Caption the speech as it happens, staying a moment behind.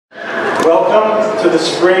to the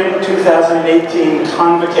Spring 2018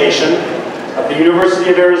 Convocation of the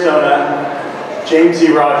University of Arizona, James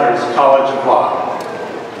E. Rogers College of Law.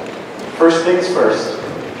 First things first,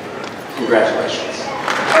 congratulations.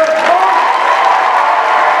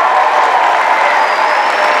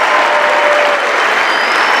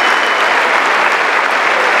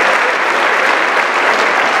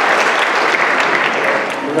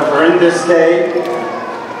 You have earned this day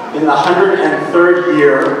in the 103rd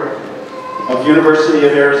year of University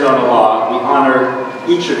of Arizona Law. We honor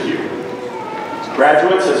each of you,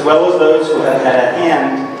 graduates as well as those who have had a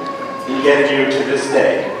hand in getting you to this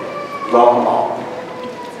day. Welcome all.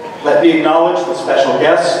 Let me acknowledge the special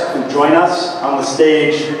guests who join us on the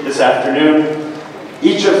stage this afternoon,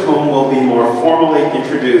 each of whom will be more formally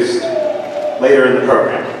introduced later in the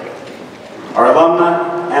program. Our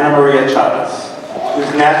alumna, Anna Maria Chávez,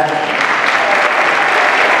 whose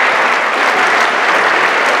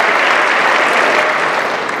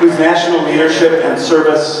national leadership and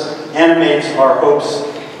service animates our hopes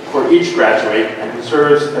for each graduate and who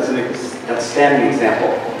serves as an outstanding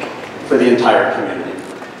example for the entire community.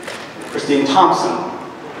 Christine Thompson,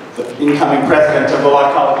 the incoming president of the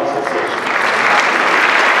Law College Association.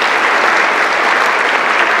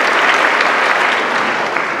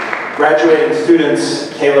 Graduating students,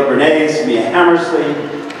 Kayla Bernays, Mia Hammersley,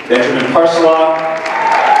 Benjamin Parcelaw,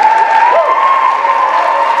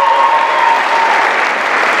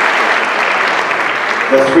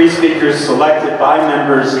 the three speakers selected by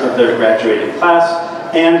members of their graduating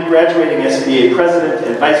class, and graduating SBA President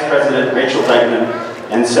and Vice President Rachel Dykeman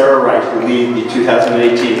and Sarah Wright, who lead the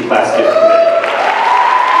 2018 Class Gift Committee.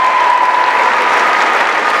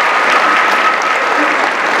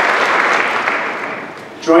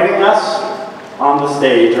 Joining us on the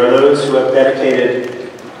stage are those who have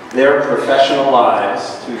dedicated their professional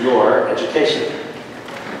lives to your education.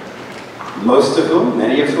 Most of whom,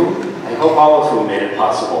 many of whom, I hope all of whom made it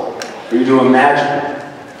possible for you to imagine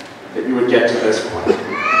that you would get to this point.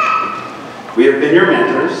 We have been your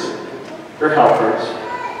mentors, your helpers,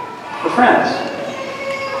 your friends.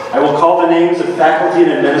 I will call the names of faculty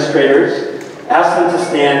and administrators, ask them to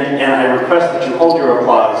stand, and I request that you hold your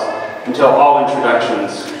applause until all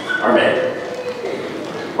introductions are made.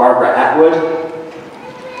 Barbara Atwood,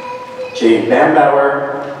 Jane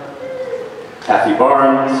Bambauer, Kathy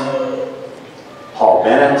Barnes, Paul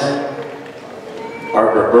Bennett,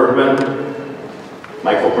 Barbara Bergman,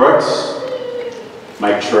 Michael Brooks,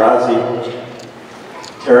 Mike Shirazi,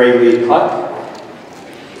 Terry Lee Cluck,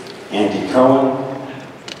 Andy Cohen,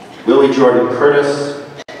 Willie Jordan Curtis,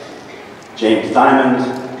 James Diamond,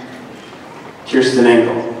 Kirsten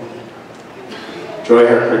Engel, Joy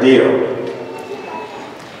Cardillo,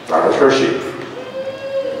 Robert Hershey,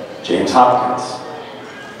 James Hopkins,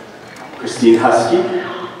 Christine Husky,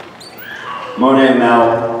 Monet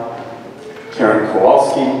Mel, Karen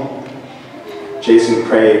Kowalski, Jason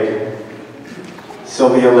Craig,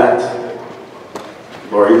 Sylvia Lett,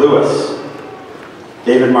 Lori Lewis,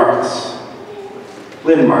 David Marcus,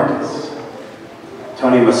 Lynn Marcus,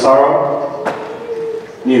 Tony Massaro,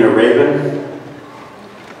 Nina Rabin,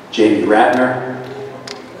 Jamie Ratner,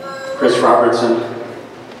 Chris Robertson,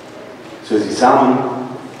 Susie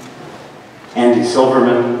Salmon, Andy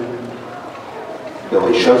Silverman,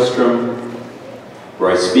 Billy Shostrom,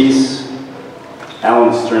 Roy Spees,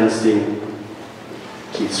 Alan Sternstein,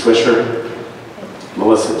 Keith Swisher,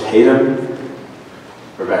 Melissa Tatum,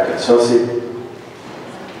 Rebecca Tosi,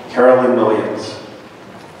 Carolyn Williams,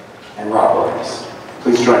 and Rob Williams.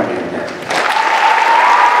 Please join me in here.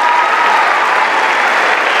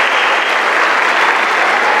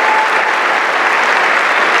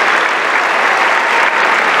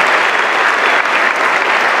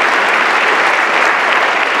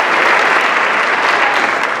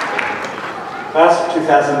 Class of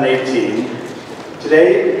 2018,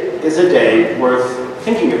 today is a day worth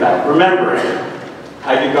thinking about, remembering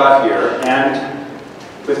how you got here, and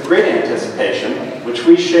with great anticipation, which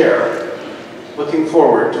we share, looking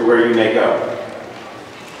forward to where you may go.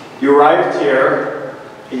 You arrived here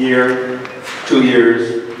a year, 2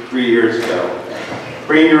 years, 3 years ago,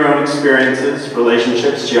 bringing your own experiences,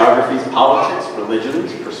 relationships, geographies, politics,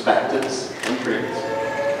 religions, perspectives, and dreams.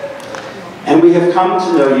 And we have come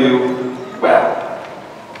to know you well,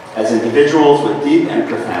 as individuals with deep and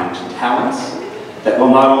profound talents that will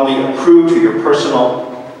not only accrue to your personal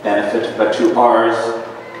benefit, but to ours,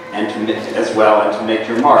 and to as well, and to make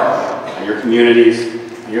your mark on your communities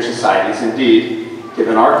and your societies, indeed,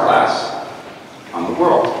 given our class, on the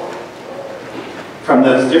world. From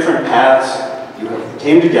those different paths, you have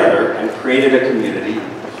came together and created a community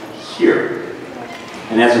here.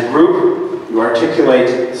 And as a group, you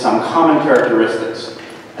articulate some common characteristics.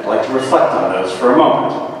 I'd like to reflect on those for a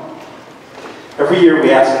moment. Every year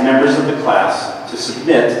we ask members of the class to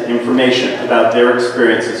submit information about their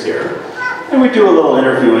experiences here, and we do a little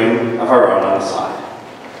interviewing of our own on the side.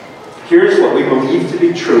 Here's what we believe to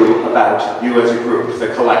be true about you as a group,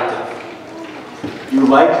 the collective. You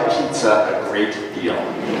like pizza a great deal.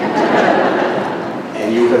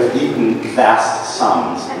 And you have eaten vast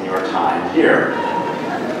sums in your time here.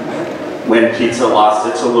 When pizza lost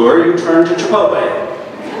its allure, you turned to Chipotle.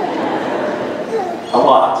 A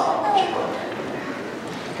lot.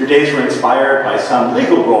 Your days were inspired by some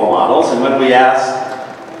legal role models, and when we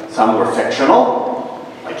asked, some were fictional,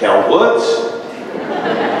 like Elle Woods,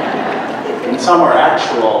 and some are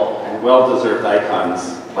actual and well-deserved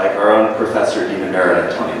icons, like our own Professor Dean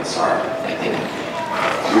Emerita, Tony Massaro.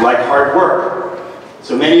 You like hard work,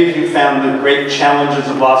 so many of you found the great challenges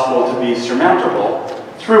of law school to be surmountable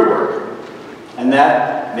through work, and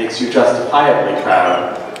that makes you justifiably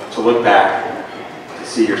proud to look back, to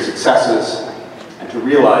see your successes, and to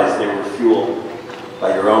realize they were fueled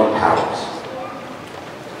by your own powers.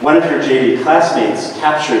 One of your JD classmates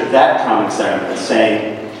captured that common sentiment,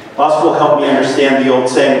 saying, "Law school helped me understand the old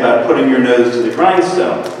saying about putting your nose to the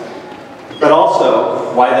grindstone, but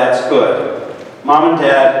also why that's good. Mom and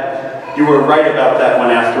Dad, you were right about that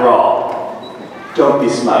one after all. Don't be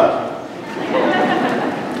smug."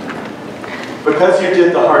 Because you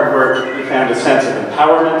did the hard work, you found a sense of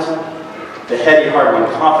empowerment, the heady,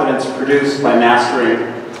 hard-won confidence produced by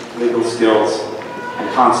mastering legal skills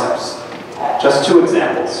and concepts. Just two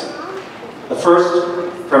examples. The first,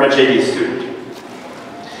 from a JD student.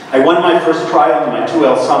 I won my first trial in my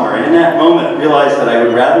 2L summer, and in that moment realized that I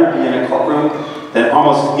would rather be in a courtroom than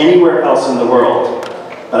almost anywhere else in the world.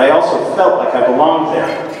 But I also felt like I belonged there,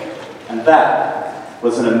 and that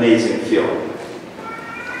was an amazing feeling.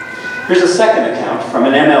 Here's a second account from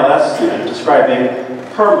an MLS student describing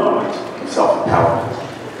her moment of self-empowerment.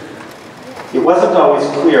 It wasn't always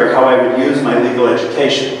clear how I would use my legal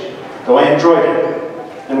education, though I enjoyed it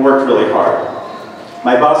and worked really hard.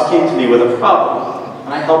 My boss came to me with a problem,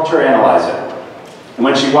 and I helped her analyze it. And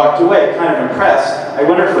when she walked away, kind of impressed, I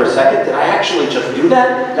wondered for a second, did I actually just do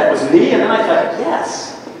that? That was me? And then I thought,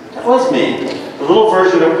 yes, that was me. The little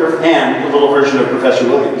version of Professor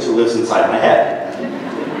Williams who lives inside my head.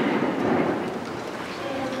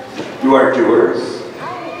 You are doers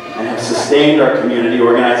and have sustained our community,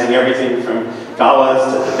 organizing everything from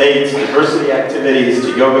galas to debates, diversity activities,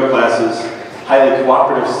 to yoga classes, highly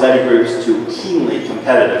cooperative study groups, to keenly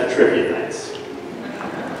competitive trivia nights.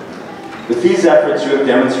 With these efforts, you have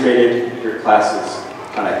demonstrated your class's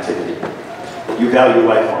connectivity. You value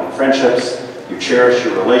lifelong friendships, you cherish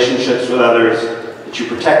your relationships with others, that you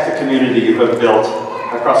protect the community you have built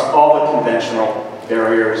across all the conventional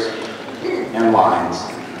barriers and lines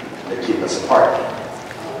that keep us apart.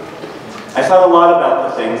 I thought a lot about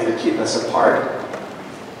the things that keep us apart.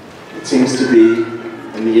 It seems to be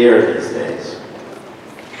in the air these days.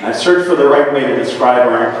 And I've searched for the right way to describe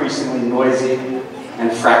our increasingly noisy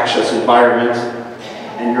and fractious environment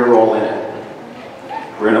and your role in it.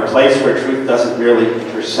 We're in a place where truth doesn't merely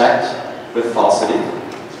intersect with falsity.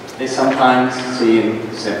 They sometimes seem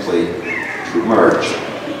simply to merge.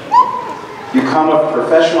 You come of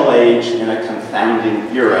professional age in a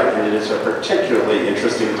confounding era, and it is a particularly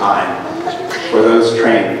interesting time for those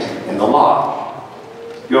trained in the law.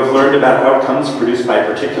 You have learned about outcomes produced by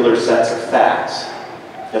particular sets of facts,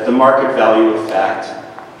 yet the market value of fact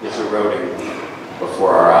is eroding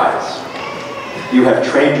before our eyes. You have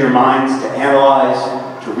trained your minds to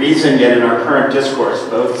analyze, to reason, yet in our current discourse,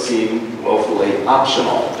 both seem woefully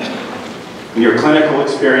optional. In your clinical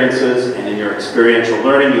experiences and in your experiential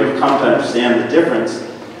learning, you have come to understand the difference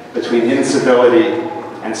between incivility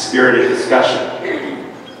and spirited discussion.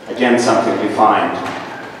 Again, something we find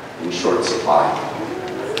in short supply.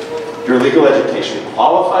 Your legal education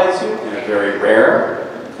qualifies you in a very rare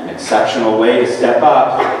and exceptional way to step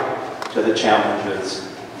up to the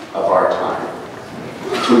challenges of our time.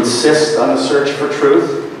 To insist on the search for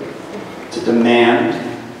truth, to demand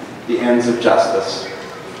the ends of justice,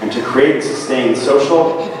 and to create and sustain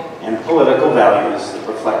social and political values that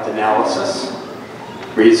reflect analysis,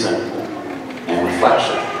 reason, and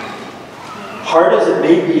reflection. Hard as it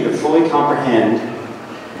may be to fully comprehend,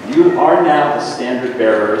 you are now the standard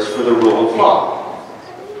bearers for the rule of law.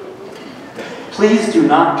 Please do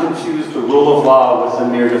not confuse the rule of law with the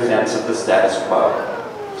mere defense of the status quo,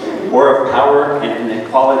 or of power and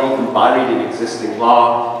inequality embodied in existing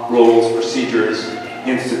law, rules, procedures,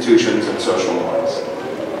 institutions, and social norms.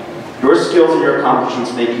 Your skills and your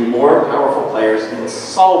accomplishments make you more powerful players in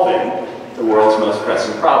solving the world's most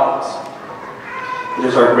pressing problems. It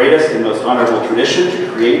is our greatest and most honorable tradition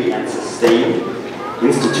to create and sustain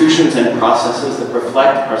institutions and processes that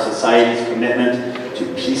reflect our society's commitment to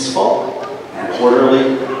peaceful and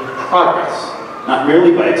orderly progress, not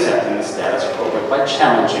merely by accepting the status quo, but by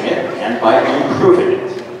challenging it and by improving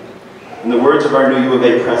it. In the words of our new U of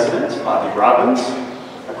A president, Bobby Robbins,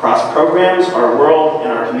 across programs, our world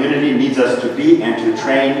and our community needs us to be and to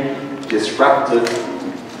train disruptive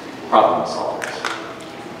problem solvers.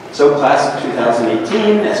 So class of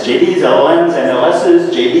 2018, SJDs, LLMs, NLSs,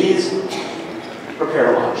 JDs,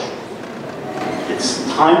 prepare to launch. It's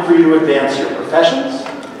time for you to advance your professions,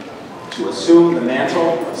 to assume the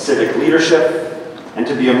mantle of civic leadership, and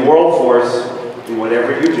to be a moral force in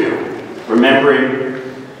whatever you do, remembering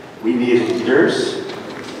we need leaders,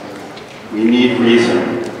 we need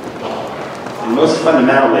reason, and most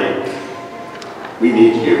fundamentally, we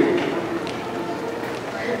need you.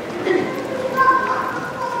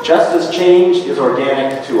 Just as change is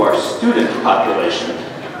organic to our student population,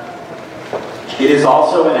 it is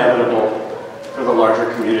also inevitable for the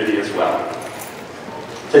larger community as well.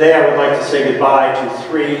 Today I would like to say goodbye to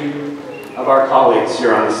 3 of our colleagues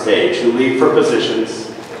here on the stage who leave for positions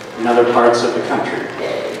in other parts of the country.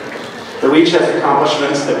 Though each has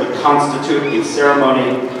accomplishments that would constitute a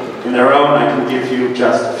ceremony in their own, I can give you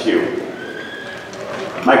just a few.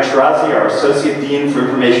 Mike Shirazi, our Associate Dean for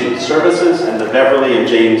Information Services and the Beverly and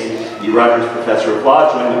James E. Rogers Professor of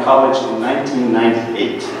Law, joined the college in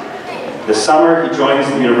 1998. This summer, he joins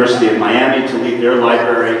the University of Miami to lead their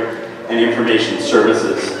library and information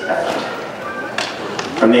services effort.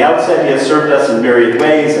 From the outset, he has served us in myriad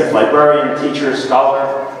ways as librarian, teacher,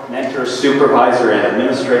 scholar, mentor, supervisor, and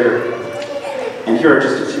administrator. And here are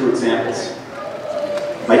just a few examples.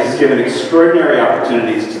 Mike has given extraordinary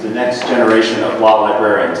opportunities to the next generation of law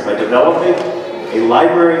librarians by developing a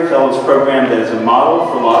Library Fellows program that is a model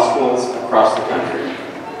for law schools across the country.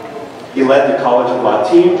 He led the College of Law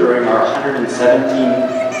team during our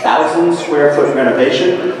 117,000 square foot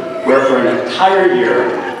renovation, where for an entire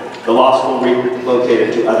year, the law school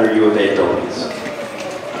relocated to other U of A buildings.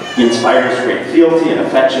 He inspires great fealty and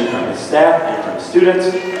affection from his staff and from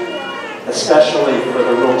students, especially for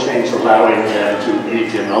the rule change allowing them to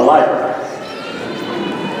meet in the library.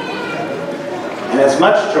 And as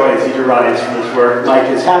much joy as he derives from his work, Mike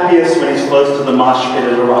is happiest when he's close to the mosh pit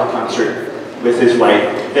at a rock concert with his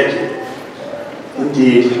wife, Vicky.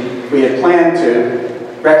 Indeed, we had planned to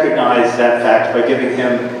recognize that fact by giving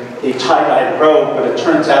him a tie-dyed robe, but it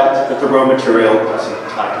turns out that the raw material wasn't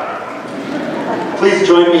tie-dye. Please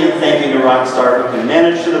join me in thanking a rock star who can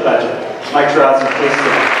manage to the budget. Mike Shirazi, please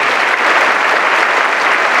stand.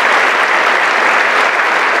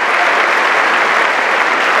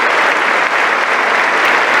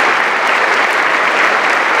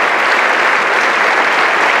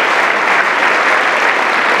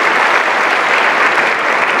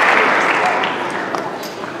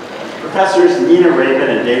 Professors Nina Rabin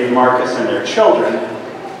and Dave Marcus and their children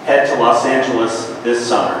head to Los Angeles this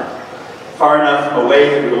summer. Far enough away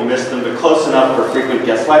that we will miss them, but close enough for frequent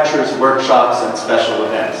guest lectures, workshops, and special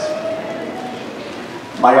events.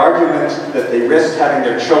 My argument that they risked having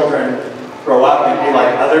their children grow up and be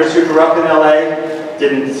like others who grew up in LA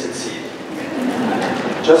didn't succeed.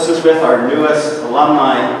 Just as with our newest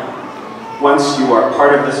alumni, once you are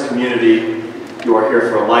part of this community, you are here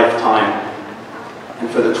for a lifetime. And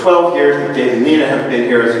for the 12 years that Dave and Nina have been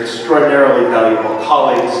here as extraordinarily valuable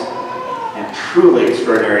colleagues and truly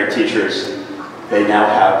extraordinary teachers, they now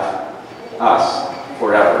have us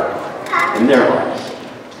forever in their lives.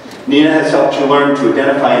 Nina has helped you learn to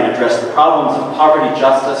identify and address the problems of poverty,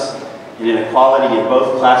 justice, and inequality in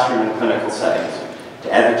both classroom and clinical settings,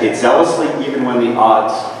 to advocate zealously even when the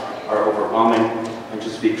odds are overwhelming, and to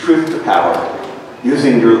speak truth to power,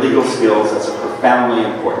 using your legal skills as a profoundly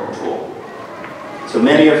important tool. So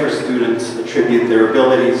many of her students attribute their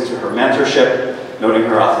abilities to her mentorship, noting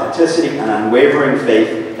her authenticity and unwavering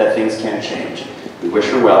faith that things can change. We wish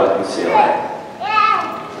her well at UCLA.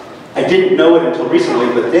 I didn't know it until recently,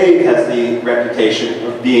 but Dave has the reputation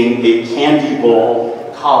of being a candy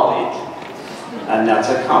bowl colleague, and that's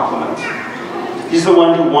a compliment. He's the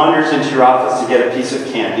one who wanders into your office to get a piece of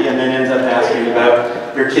candy and then ends up asking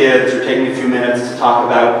about your kids or taking a few minutes to talk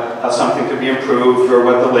about how something could be improved or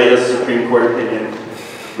what the latest Supreme Court opinion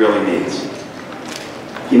really means.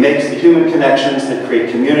 He makes the human connections that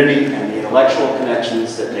create community and the intellectual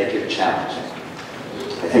connections that make it challenging.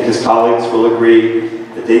 I think his colleagues will agree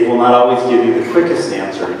that Dave will not always give you the quickest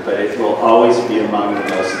answer, but it will always be among the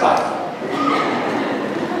most thoughtful.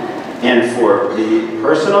 And for me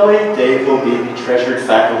personally, Dave will be the treasured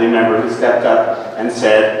faculty member who stepped up and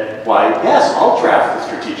said, why, yes, I'll draft the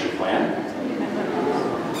strategic plan.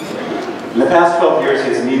 In the past 12 years,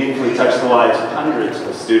 he has meaningfully touched the lives of hundreds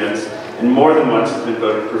of students, and more than once has been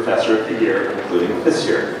voted Professor of the Year, including this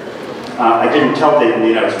year. I didn't tell Dave and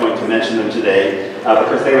Nina I was going to mention them today,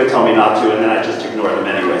 because they would tell me not to, and then I'd just ignore them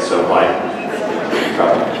anyway, so why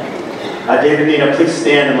trouble? Dave and Nina, please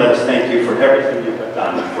stand and let us thank you for everything you have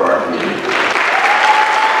done for our community.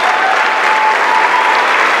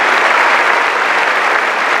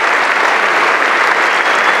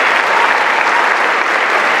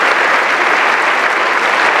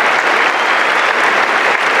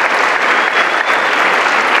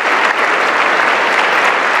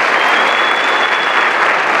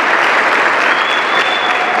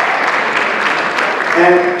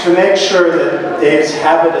 And to make sure that Dave's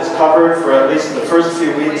habit is covered for at least the first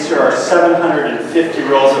few weeks, here are 750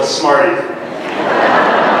 rolls of Smarties.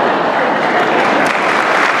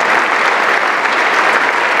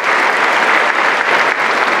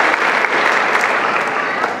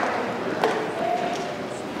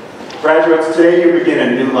 Graduates, today you begin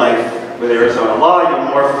a new life with Arizona Law.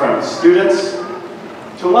 You morph from students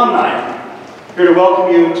to alumni. Here to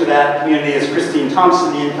welcome you to that community is Christine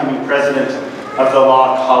Thompson, the incoming president of the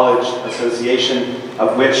Law College Association,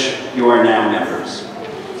 of which you are now members.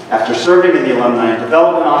 After serving in the Alumni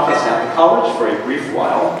Development Office at the college for a brief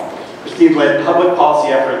while, Christine led public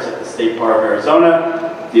policy efforts at the State Bar of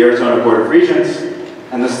Arizona, the Arizona Board of Regents,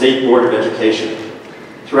 and the State Board of Education.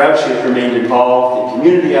 Throughout, she has remained involved in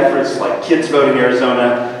community efforts like Kids Voting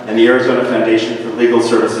Arizona and the Arizona Foundation for Legal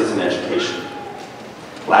Services and Education.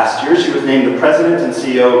 Last year, she was named the president and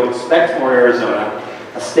CEO of Expect More Arizona,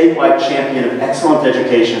 a statewide champion of excellent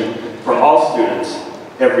education for all students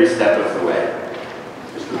every step of the way.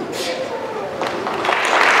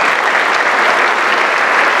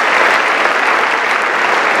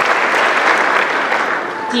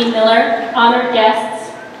 Dean Miller, honored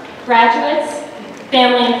guests, graduates,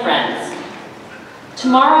 family and friends.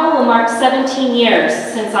 Tomorrow will mark 17 years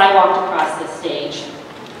since I walked across this stage,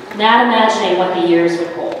 not imagining what the years would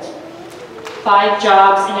hold. 5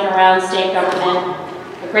 jobs in and around state government,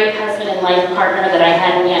 a great husband and life partner that I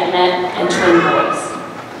hadn't yet met, and twin boys.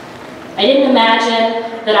 I didn't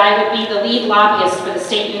imagine that I would be the lead lobbyist for the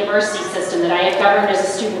state university system that I had governed as a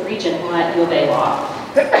student regent while at U of A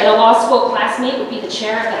Law. That a law school classmate would be the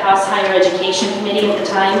chair of the House Higher Education Committee at the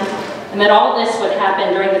time, and that all this would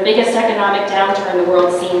happen during the biggest economic downturn the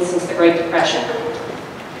world's seen since the Great Depression.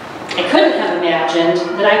 I couldn't have imagined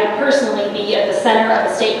that I would personally be at the center of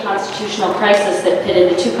a state constitutional crisis that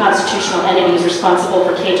pitted the 2 constitutional entities responsible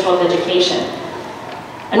for K-12 education.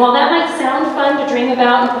 And while that might sound fun to dream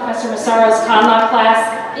about in Professor Massaro's con law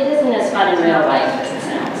class, it isn't as fun in real life as it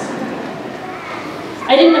sounds.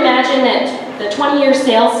 I didn't imagine that the 20-year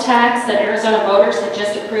sales tax that Arizona voters had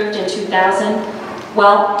just approved in 2000,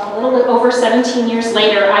 well, a little bit over 17 years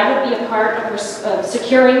later, I would be a part of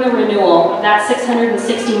securing the renewal of that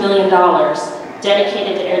 $660 million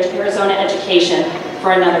dedicated to Arizona education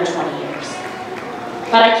for another 20 years.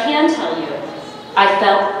 But I can tell you, I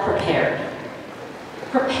felt prepared.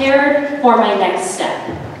 Prepared for my next step,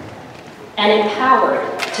 and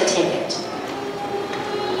empowered to take it.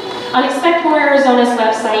 On Expect More Arizona's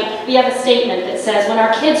website, we have a statement that says, when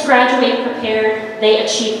our kids graduate prepared, they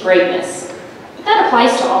achieve greatness. But that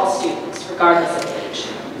applies to all students, regardless of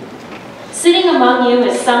age. Sitting among you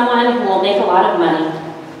is someone who will make a lot of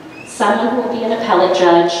money, someone who will be an appellate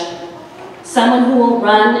judge, someone who will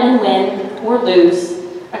run and win, or lose,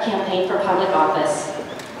 a campaign for public office,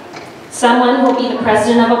 someone who will be the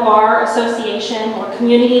president of a bar association or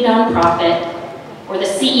community nonprofit, or the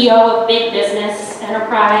CEO of big business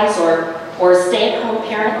enterprise, or a stay-at-home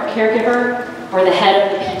parent or caregiver, or the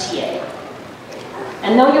head of the PTA.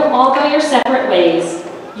 And though you'll all go your separate ways,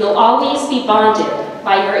 you'll always be bonded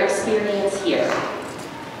by your experience here.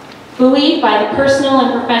 Buoyed by the personal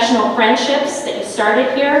and professional friendships that you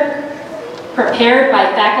started here, prepared by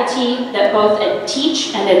faculty that both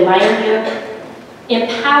teach and admire you,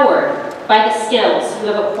 empowered by the skills you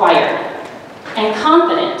have acquired, and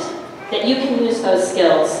confident that you can use those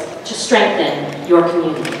skills to strengthen your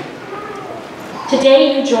community.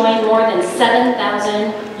 Today you join more than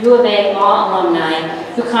 7,000 U of A Law alumni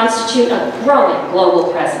who constitute a growing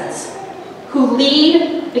global presence, who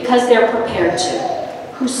lead because they're prepared to,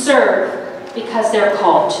 who serve because they're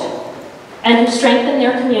called to, and who strengthen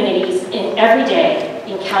their communities in every day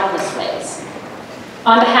in countless ways.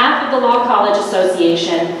 On behalf of the Law College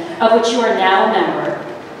Association, of which you are now a member,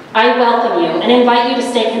 I welcome you and invite you to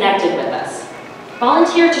stay connected with us.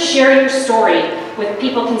 Volunteer to share your story with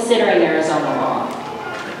people considering Arizona law,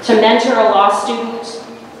 to mentor a law student,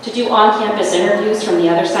 to do on-campus interviews from the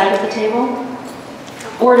other side of the table,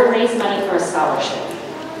 or to raise money for a scholarship.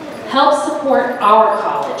 help support our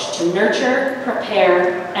college to nurture,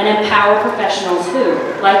 prepare, and empower professionals who,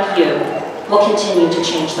 like you, will continue to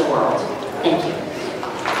change the world. Thank you.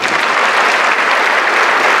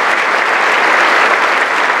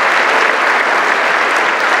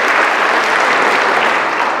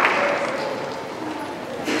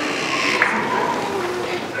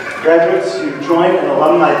 Graduates, you've joined an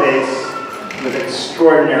alumni base with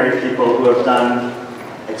extraordinary people who have done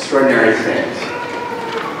extraordinary things.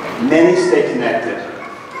 Many stay connected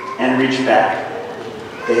and reach back.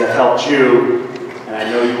 They have helped you, and I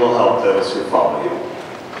know you will help those who follow you.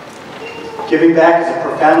 Giving back is a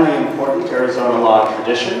profoundly important Arizona law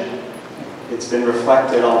tradition. It's been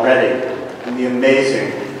reflected already in the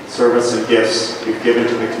amazing service and gifts you've given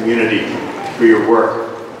to the community through your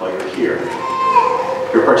work while you're here.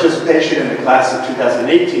 Your participation in the class of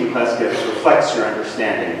 2018 class gifts reflects your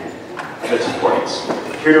understanding of its importance.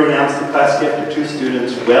 Here to announce the class gift are two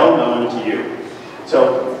students well known to you.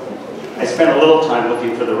 So I spent a little time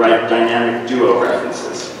looking for the right dynamic duo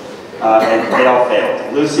references, and they all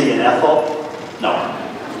failed. Lucy and Ethel? No.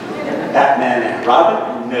 Batman and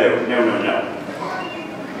Robin? No.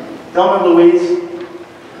 Thelma and Louise?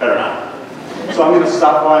 Better not. So I'm going to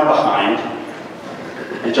stop while I'm behind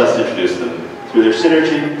and just introduce them. Through their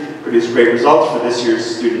synergy, produced great results for this year's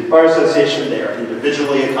Student Bar Association. They are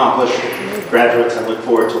individually accomplished graduates and look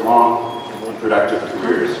forward to long and productive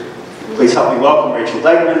careers. Please help me welcome Rachel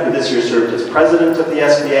Degman, who this year served as president of the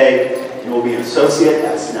SBA and will be an associate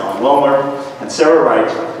at Snell and Wilmer, and Sarah Wright,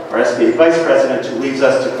 our SBA vice president, who leaves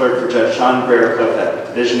us to clerk for Judge Sean Greer-Cook at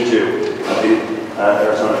Division II of the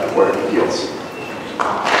Arizona Court of Appeals.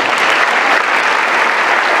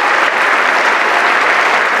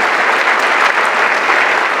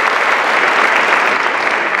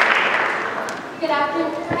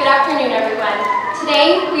 Good afternoon, everyone.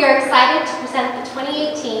 Today, we are excited to present the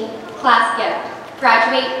 2018 class gift,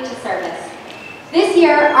 Graduate to Service. This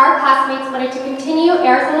year, our classmates wanted to continue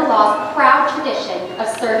Arizona Law's proud tradition of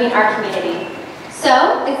serving our community.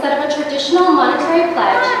 So, instead of a traditional monetary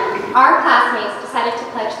pledge, our classmates decided to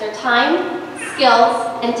pledge their time, skills,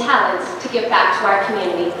 and talents to give back to our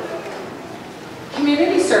community.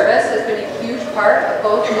 Community service has been a huge part of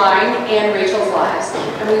both mine and Rachel's lives,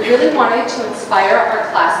 and we really wanted to inspire our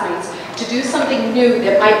classmates to do something new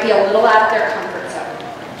that might be a little out of their comfort zone.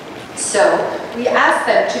 So, we asked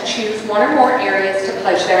them to choose one or more areas to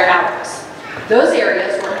pledge their hours. Those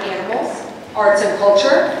areas were animals, arts and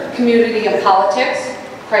culture, community and politics,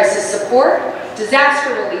 crisis support,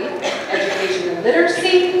 disaster relief, education and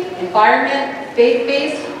literacy, environment,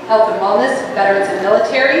 faith-based, health and wellness, veterans and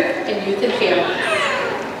military, and youth and families.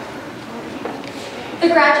 The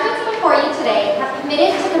graduates before you today have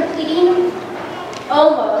committed to completing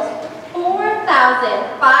almost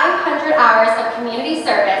 4,500 hours of community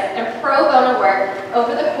service and pro bono work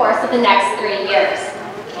over the course of the next 3 years.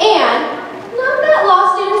 And not that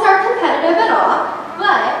law students are competitive at all,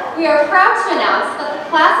 but we are proud to announce that the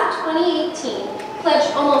class of 2018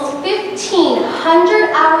 pledged almost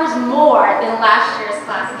 1,500 hours more than last year's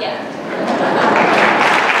class gift.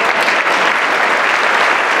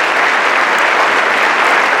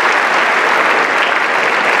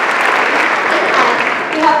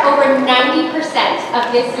 And we have over 90%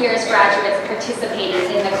 of this year's graduates participating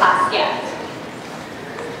in the class gift.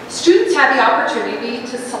 Students had the opportunity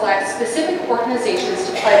to select specific organizations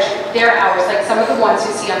to pledge their hours, like some of the ones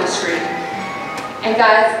you see on the screen. And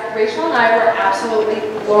guys, Rachel and I were absolutely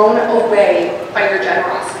blown away by your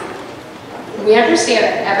generosity. We understand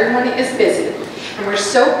that everyone is busy, and we're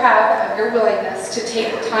so proud of your willingness to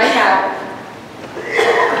take time out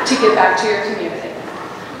to give back to your community.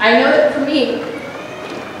 I know that for me,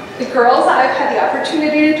 the girls I've had the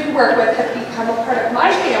opportunity to work with have become a part of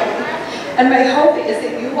my family, and my hope is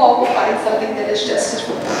that you all will find something that is just as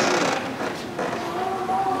fulfilling.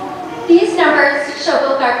 These numbers show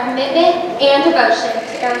both our commitment and devotion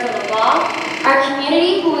to Arizona law, our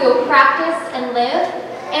community who we will practice and live,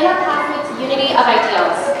 and our classmates' unity of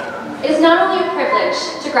ideals. It is not only a privilege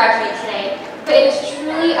to graduate today, but it is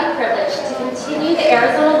truly a privilege to continue the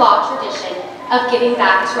Arizona law tradition of giving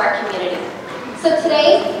back to our community. So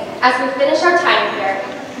today, as we finish our time here,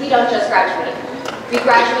 we don't just graduate. We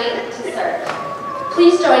graduate to serve.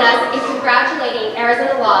 Please join us in congratulating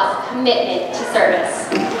Arizona Law's commitment to service.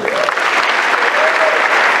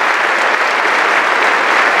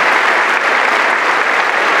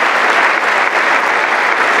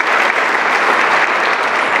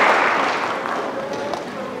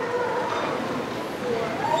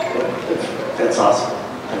 That's awesome.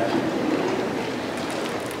 Thank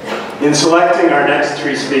you. In selecting our next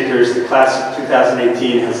three speakers, the class of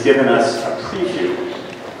 2018 has given us a preview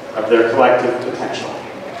of their collective potential.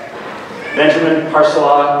 Benjamin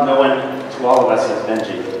Parcela, known to all of us as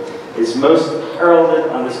Benji, is most heralded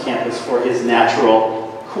on this campus for his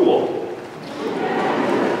natural cool.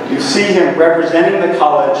 You see him representing the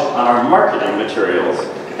college on our marketing materials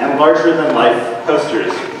and larger-than-life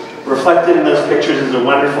posters. Reflected in those pictures is a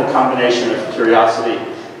wonderful combination of curiosity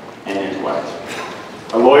and intellect.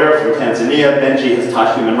 A lawyer from Tanzania, Benji has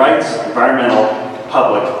taught human rights, environmental,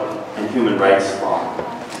 public, and human rights law.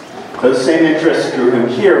 Those same interests drew him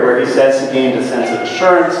here, where he says he gained a sense of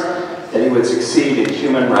assurance that he would succeed in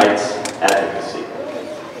human rights advocacy.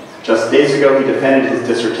 Just days ago, he defended his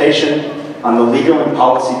dissertation on the legal and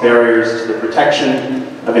policy barriers to the protection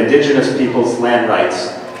of indigenous peoples' land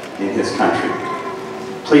rights in his country.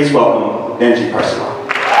 Please welcome Benji Parcela.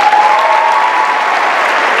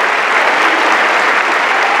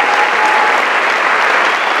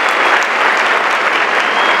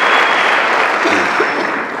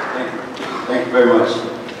 Thank you very much.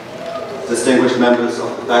 Distinguished members of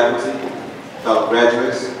the faculty, fellow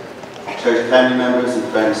graduates, cherished family members and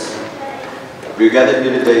friends, we are gathered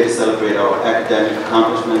here today to celebrate our academic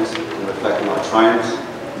accomplishments and reflect on our triumphs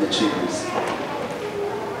and achievements.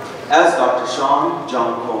 As Dr. Sean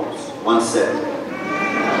John Combs once said,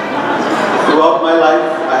 throughout my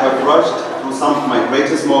life I have rushed through some of my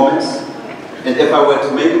greatest moments, and if I were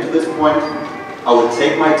to make it to this point, I would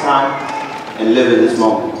take my time and live in this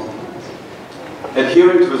moment.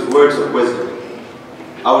 Adhering to his words of wisdom,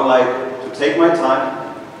 I would like to take my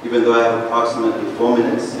time, even though I have approximately 4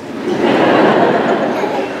 minutes,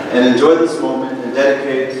 and enjoy this moment and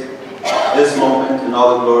dedicate this moment in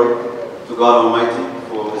all the glory to God Almighty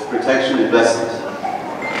for His protection and blessings.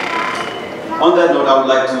 On that note, I would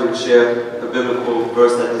like to share a biblical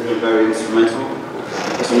verse that has been very instrumental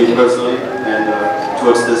to me personally and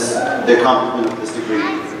towards the accomplishment of this degree.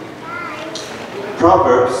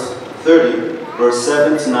 Proverbs 30, verse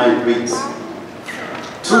 7 to 9 reads,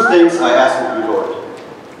 "Two things I ask of you, Lord.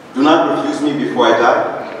 Do not refuse me before I die.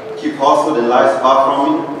 Keep falsehood and lies far from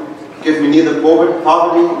me. Give me neither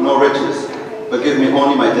poverty nor riches, but give me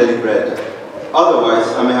only my daily bread. Otherwise,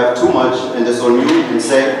 I may have too much and disown you and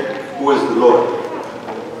say, who is the Lord?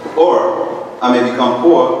 Or I may become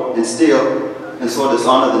poor and steal and so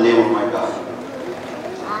dishonor the name of my God."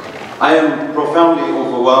 I am profoundly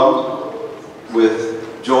overwhelmed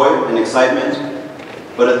with joy and excitement,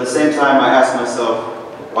 but at the same time I ask myself,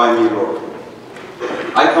 why me, Lord?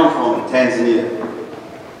 I come from Tanzania.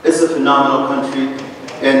 It's a phenomenal country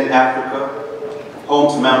in Africa,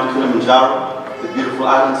 home to Mount Kilimanjaro, the beautiful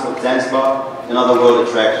islands of Zanzibar, and other world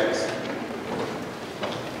attractions.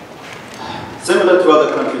 Similar to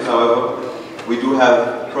other countries, however, we do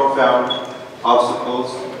have profound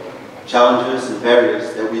obstacles, challenges, and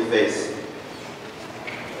barriers that we face.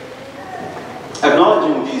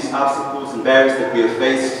 Acknowledging these obstacles and barriers that we have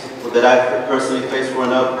faced, or that I've personally faced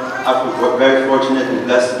growing up, I feel very fortunate and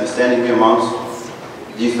blessed to be standing here amongst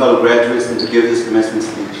these fellow graduates and to give this commencement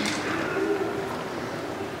speech.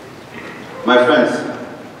 My friends,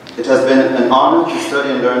 it has been an honor to study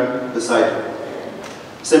and learn beside you.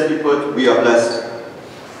 Simply put, we are blessed.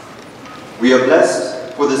 We are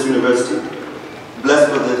blessed for this university,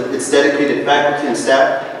 blessed for its dedicated faculty and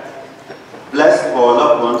staff, blessed for our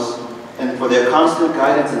loved ones, and for their constant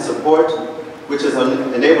guidance and support, which has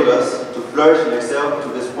enabled us to flourish and excel to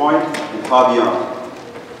this point and far beyond.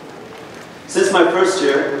 Since my first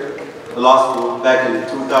year of law school back in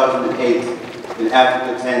 2008 in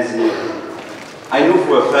Africa, Tanzania, I knew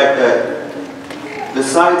for a fact that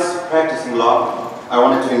besides practicing law, I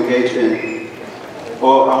wanted to engage in,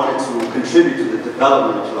 or I wanted to contribute to the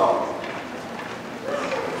development of law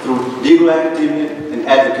through legal academia and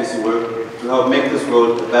advocacy work to help make this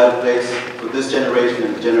world a better place for this generation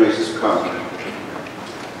and the generations to come.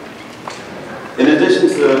 In addition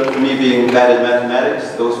to me being bad at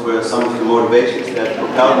mathematics, those were some of the motivations that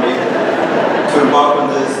propelled me to embark on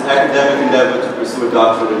this academic endeavor to pursue a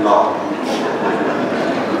doctorate in law.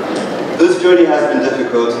 This journey has been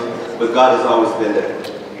difficult, but God has always been there.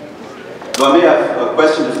 Though I may have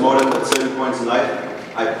questioned His motive at certain points in life,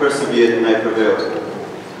 I persevered and I prevailed.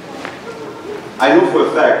 I knew for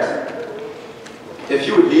a fact, if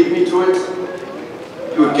you would lead me to it,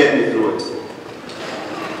 you would get me through it.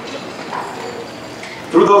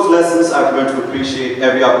 Through those lessons, I've learned to appreciate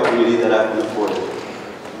every opportunity that I've been afforded.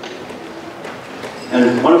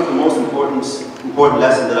 And one of the most important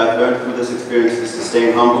lessons that I've learned through this experience is to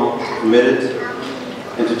stay humble, committed,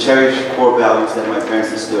 and to cherish core values that my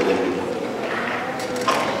parents instilled in me.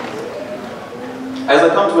 As I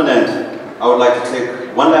come to an end, I would like to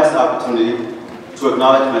take one last opportunity to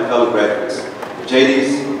acknowledge my fellow graduates,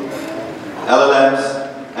 JDs, LLMs,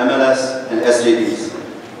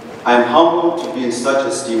 I am humbled to be in such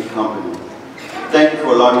esteemed company. Thank you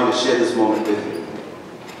for allowing me to share this moment with you.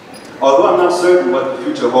 Although I'm not certain what the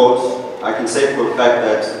future holds, I can say for a fact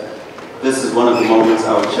that this is one of the moments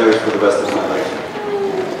I will cherish for the rest of my life.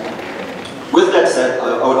 With that said,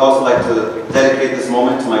 I would also like to dedicate this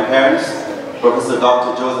moment to my parents, Professor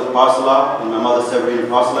Dr. Joseph Parcelau and my mother Severine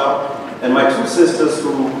Parcelau, and my two sisters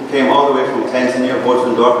who came all the way from Tanzania, Both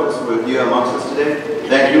and Dorcas, who are here amongst us today.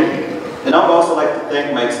 Thank you. And I would also like to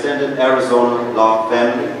thank my extended Arizona law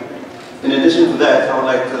family. In addition to that, I would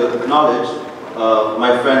like to acknowledge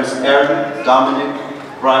my friends Aaron, Dominic,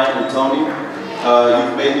 Brian, and Tony.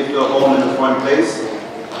 You've made me feel home in a foreign place.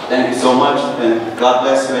 Thank you so much, and God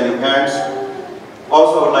bless you and your parents.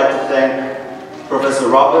 Also, I would like to thank Professor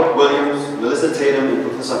Robert Williams, Melissa Tatum, and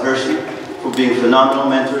Professor Hershey for being phenomenal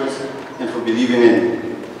mentors and for believing in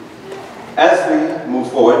me. As we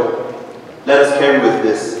move forward, let us carry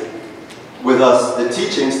with us the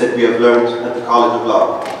teachings that we have learned at the College of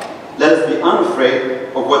Law. Let us be unafraid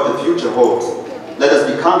of what the future holds. Let us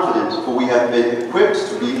be confident, for we have been equipped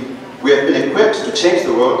to change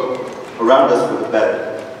the world around us for the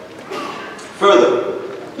better. Further,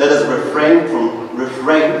 let us refrain from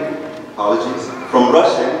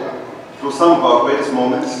rushing through some of our greatest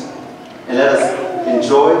moments, and let us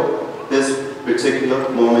enjoy this particular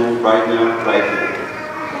moment right now, right here.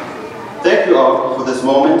 Thank you all for this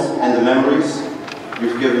moment and the memories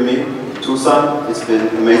you've given me. Tucson, it's been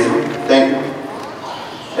amazing. Thank you.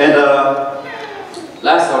 And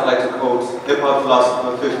last, I would like to quote hip-hop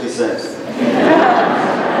philosopher 50 Cent.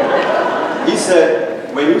 He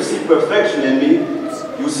said, "When you see perfection in me,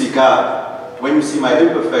 you see God. When you see my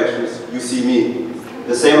imperfections, you see me."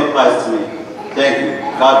 The same applies to me. Thank you.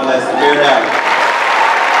 God bless. Bear down.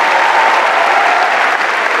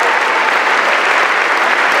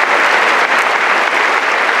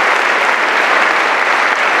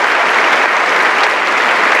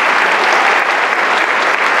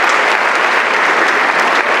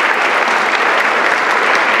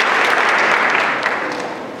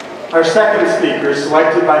 Our second speaker,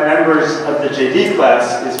 selected by members of the JD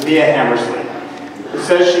class, is Mia Hammersley, who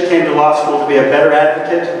says she came to law school to be a better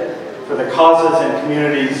advocate for the causes and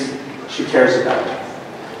communities she cares about.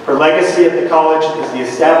 Her legacy at the college is the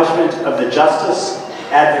establishment of the Justice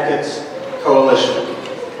Advocates Coalition,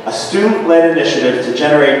 a student-led initiative to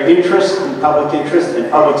generate interest in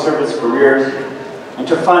public service careers and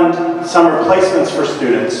to fund summer placements for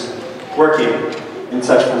students working in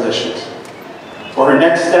such positions. For her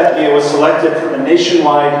next step, Mia was selected from a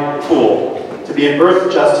nationwide pool to be an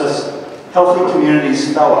Earth Justice Healthy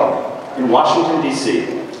Communities Fellow in Washington, D.C.,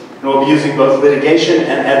 and will be using both litigation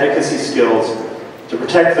and advocacy skills to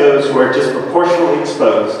protect those who are disproportionately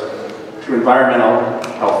exposed to environmental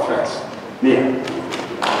health threats. Mia.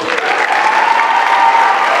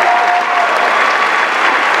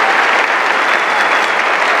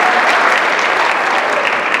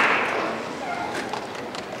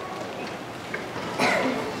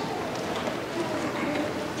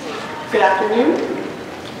 Good afternoon.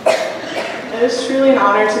 It is truly an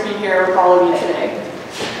honor to be here with all of you today.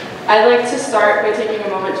 I'd like to start by taking a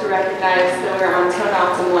moment to recognize that we're on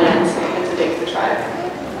Tohono land and to thank the tribe.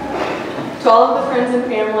 To all of the friends and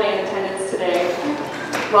family in attendance today,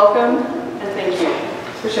 welcome and thank you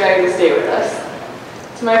for sharing this day with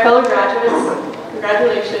us. To my fellow graduates,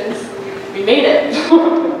 congratulations, we made it.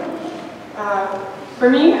 For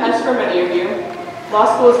me, as for many of you, law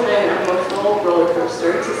school has been an emotional roller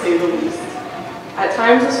coaster, to say the least. At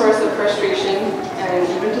times a source of frustration and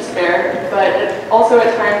even despair, but also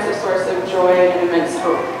at times a source of joy and immense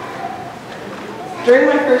hope. During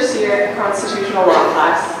my first year in constitutional law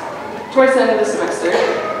class, towards the end of the semester,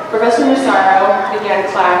 Professor Massaro began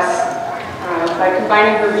class by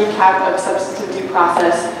combining her recap of substantive due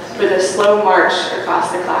process with a slow march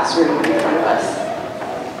across the classroom in front of us.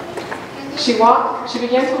 She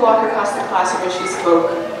began to walk across the classroom as she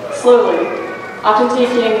spoke, slowly, often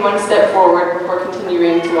taking one step forward before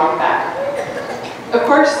continuing to walk back. Of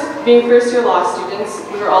course, being first-year law students,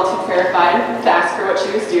 we were all too terrified to ask her what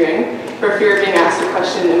she was doing, for fear of being asked a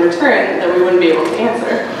question in return that we wouldn't be able to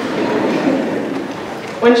answer.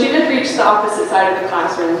 When she did reach the opposite side of the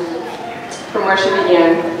classroom from where she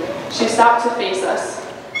began, she stopped to face us,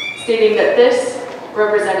 stating that this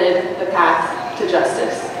represented the path to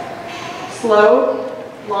justice. Slow,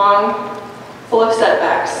 long, full of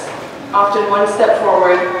setbacks, often one step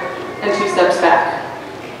forward and two steps back.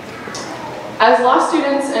 As law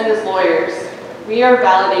students and as lawyers, we are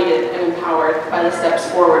validated and empowered by the steps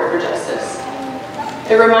forward for justice.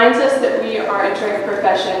 It reminds us that we are entering a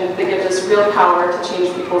profession that gives us real power to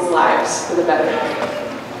change people's lives for the better.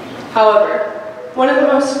 However, One of the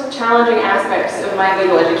most challenging aspects of my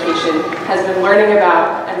legal education has been learning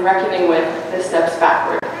about and reckoning with the steps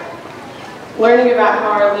backward. Learning about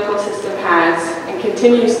how our legal system has and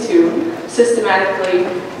continues to systematically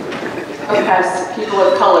oppress people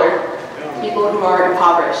of color, people who are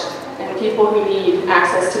impoverished, and people who need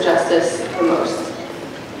access to justice the most.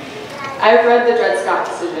 I have read the Dred Scott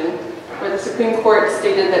decision, where the Supreme Court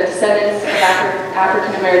stated that descendants of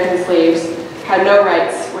African American slaves had no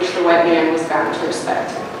rights which the white man was bound to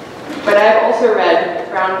respect. But I have also read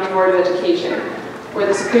Brown v. Board of Education, where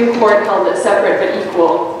the Supreme Court held that separate but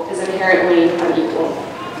equal is inherently unequal.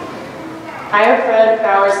 I have read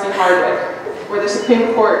Bowers v. Hardwick, where the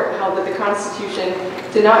Supreme Court held that the Constitution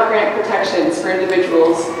did not grant protections for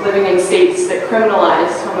individuals living in states that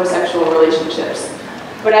criminalize homosexual relationships.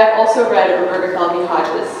 But I have also read Obergefell v.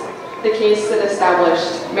 Hodges, the case that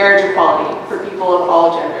established marriage equality for people of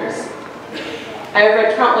all genders. I have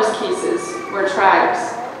read countless cases where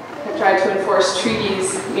tribes have tried to enforce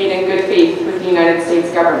treaties made in good faith with the United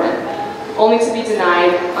States government, only to be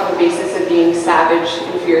denied on the basis of being savage,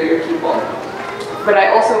 inferior people. But I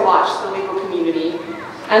also watched the legal community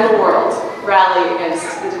and the world rally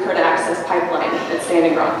against the Dakota Access Pipeline at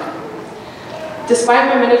Standing Rock.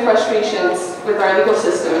 Despite my many frustrations with our legal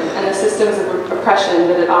system and the systems of oppression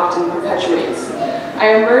that it often perpetuates,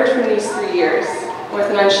 I emerged from these 3 years with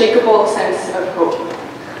an unshakable sense of hope,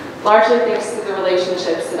 largely thanks to the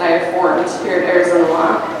relationships that I have formed here at Arizona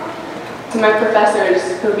Law, to my professors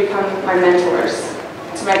who have become my mentors,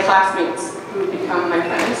 to my classmates who have become my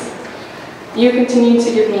friends. You continue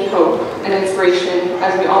to give me hope and inspiration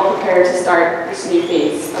as we all prepare to start this new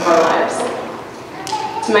phase of our lives.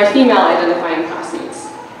 To my female-identifying classmates,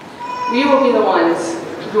 we will be the ones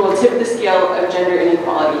who will tip the scale of gender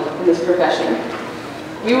inequality in this profession.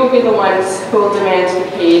 We will be the ones who will demand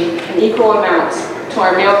to be paid an equal amount to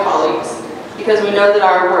our male colleagues because we know that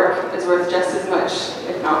our work is worth just as much,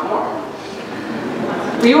 if not more.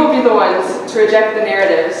 We will be the ones to reject the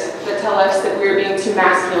narratives that tell us that we are being too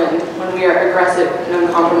masculine when we are aggressive and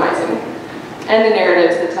uncompromising, and the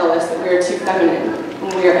narratives that tell us that we are too feminine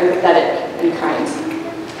when we are empathetic and kind.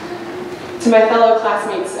 To my fellow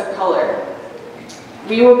classmates of color,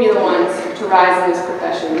 we will be the ones to rise in this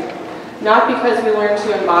profession, not because we learn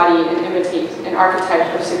to embody and imitate an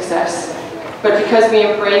archetype of success, but because we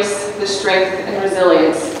embrace the strength and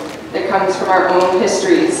resilience that comes from our own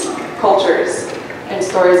histories, cultures, and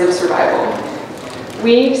stories of survival.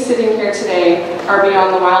 We, sitting here today, are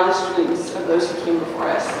beyond the wildest dreams of those who came before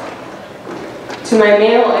us. To my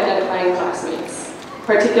male-identifying classmates,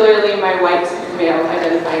 particularly my white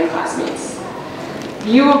male-identifying classmates,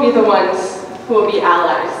 you will be the ones who will be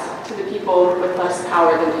allies to the people with less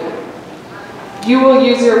power than you. You will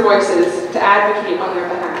use your voices to advocate on their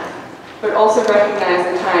behalf, but also recognize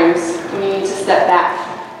the times when you need to step back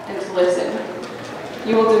and to listen.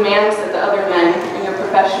 You will demand that the other men in your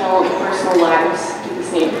professional and personal lives do the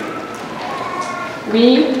same.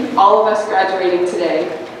 We, all of us graduating today,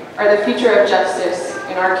 are the future of justice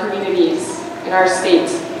in our communities, in our state,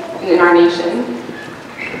 and in our nation.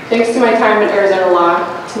 Thanks to my time at Arizona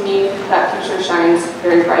Law, to me, that future shines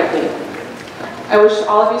very brightly. I wish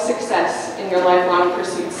all of you success in your lifelong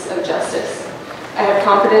pursuits of justice. I have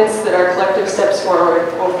confidence that our collective steps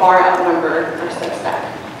forward will far outnumber our steps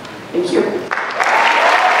back. Thank you.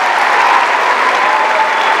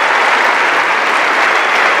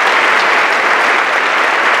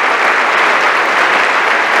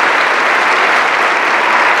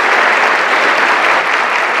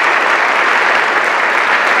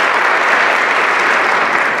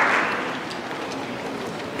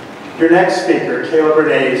 Your next speaker, Caleb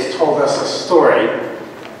Bernays, told us a story.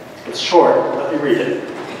 It's short, let me read it.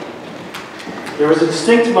 There was a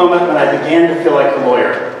distinct moment when I began to feel like a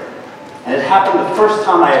lawyer, and it happened the first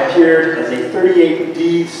time I appeared as a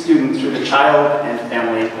 38D student through the Child and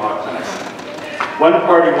Family Law Clinic. One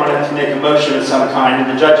party wanted to make a motion of some kind,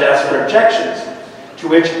 and the judge asked for objections, to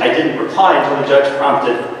which I didn't reply until the judge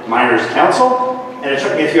prompted minors counsel, and it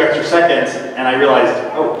took me a few extra seconds, and I realized,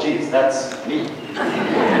 oh, geez, that's me.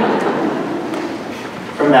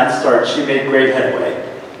 From that start, she made great headway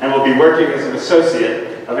and will be working as an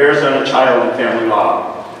associate of Arizona Child and Family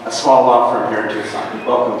Law, a small law firm here in Tucson.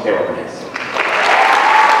 Welcome, Caleb Bernays.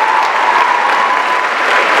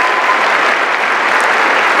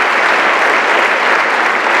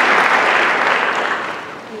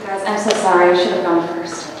 You guys, I'm so sorry. I should have gone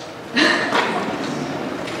first.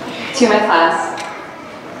 To my class,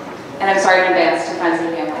 and I'm sorry in advance to friends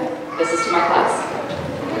and family. This is to my class.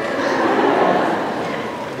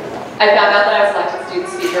 I found out that I was elected student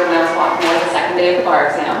speaker when I was walking away the second day of the bar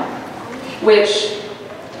exam, which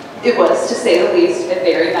It was, to say the least, a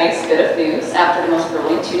very nice bit of news after the most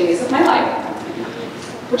grueling 2 days of my life,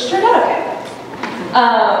 which turned out okay.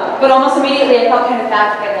 But almost immediately I felt kind of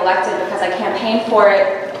bad for getting elected because I campaigned for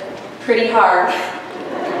it pretty hard.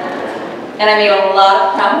 And I made a lot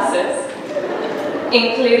of promises,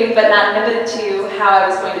 including but not limited to how I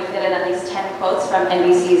was going to fit in at least 10 quotes from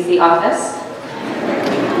NBC's The Office,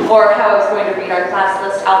 or how I was going to read our class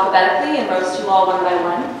list alphabetically and roast you all one by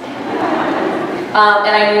one.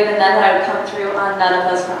 And I knew even then that I would come through on none of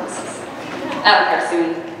those promises. I don't care, sue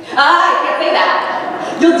me. I can't say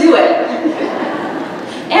that. You'll do it.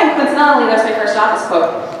 And coincidentally, that's my first office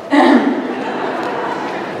quote.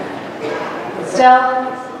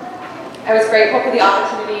 Still, I was grateful for the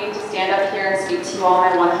opportunity to stand up here and speak to you all,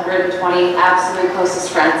 my 120 absolute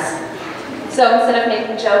closest friends. So instead of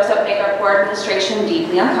making jokes that would make our poor administration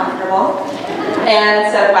deeply uncomfortable, and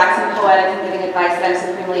instead of waxing poetic and giving advice that I'm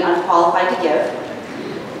supremely unqualified to give,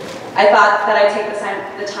 I thought that I'd take the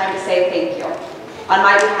time to say thank you. On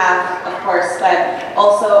my behalf, of course, but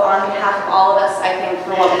also on behalf of all of us, I think,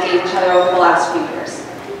 for what we gave each other over the last few years.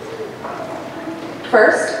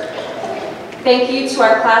 First, thank you to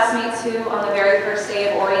our classmates who, on the very first day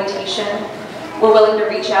of orientation, were willing to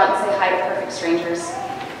reach out and say hi to perfect strangers.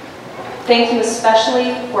 Thank you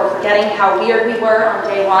especially for forgetting how weird we were on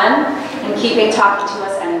day one and keeping talking to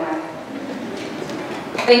us anyway.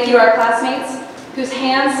 Thank you to our classmates whose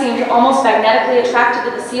hands seemed almost magnetically attracted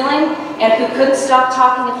to the ceiling and who couldn't stop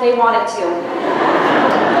talking if they wanted to.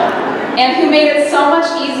 And who made it so much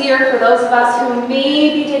easier for those of us who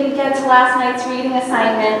maybe didn't get to last night's reading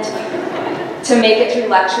assignment to make it through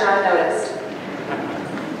lecture unnoticed.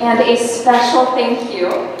 And a special thank you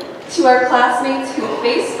to our classmates who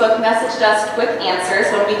Facebook messaged us quick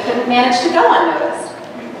answers when we couldn't manage to go unnoticed.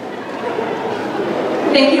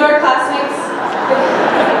 Thank you to our classmates.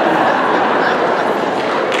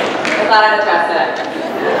 I thought I'd address it.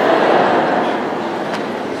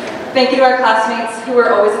 Thank you to our classmates who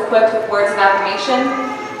were always equipped with words of affirmation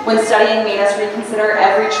when studying made us reconsider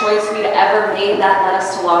every choice we'd ever made that led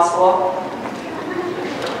us to law school.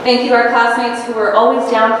 Thank you to our classmates who were always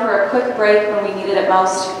down for a quick break when we needed it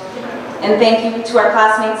most. And thank you to our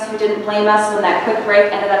classmates who didn't blame us when that quick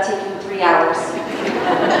break ended up taking 3 hours.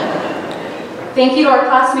 Thank you to our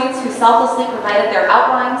classmates who selflessly provided their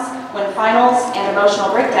outlines when finals and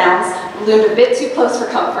emotional breakdowns loomed a bit too close for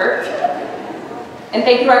comfort. And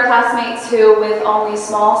thank you to our classmates who, with only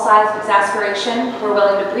small signs of exasperation, were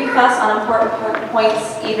willing to brief us on important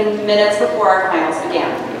points even minutes before our finals began.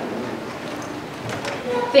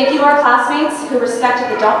 Thank you to our classmates who respected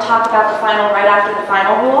the don't talk about the final right after the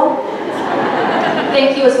final rule.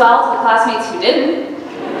 Thank you as well to the classmates who didn't.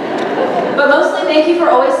 But mostly thank you for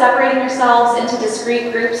always separating yourselves into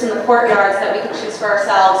discrete groups in the courtyards that we could choose for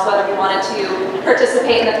ourselves, whether we wanted to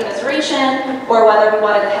participate in the commiseration or whether we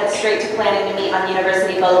wanted to head straight to planning to meet on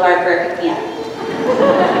University Boulevard for a pick-me-up.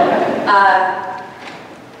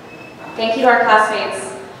 Thank you to our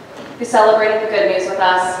classmates who celebrated the good news with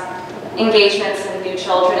us, engagements in new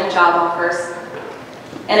children and job offers.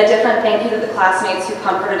 And a different thank you to the classmates who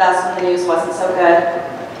comforted us when the news wasn't so good,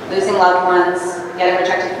 losing loved ones, getting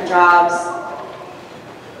rejected from jobs,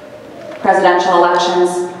 presidential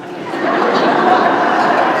elections.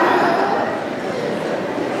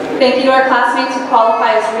 Thank you to our classmates who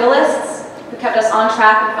qualify as realists, who kept us on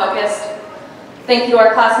track and focused. Thank you to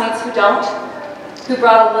our classmates who don't, who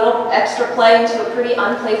brought a little extra play into a pretty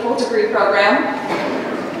unplayful degree program.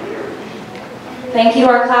 Thank you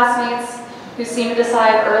to our classmates who seemed to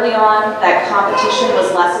decide early on that competition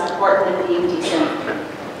was less important than being decent.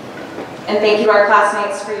 And thank you to our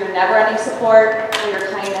classmates for your never-ending support, for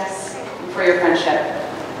your kindness, and for your friendship.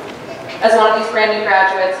 As one of these brand new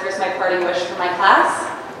graduates, here's my parting wish for my class: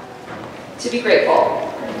 to be grateful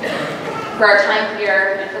for our time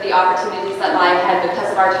here and for the opportunities that lie ahead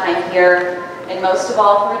because of our time here, and most of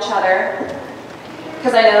all for each other,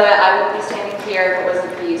 because I know that I wouldn't be standing here if it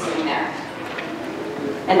wasn't for you sitting there.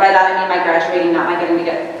 And by that I mean my graduating, not my getting to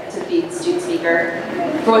get to be student speaker,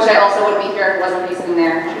 for which I also wouldn't be here if it wasn't me sitting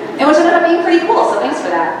there, and which ended up being pretty cool, so thanks for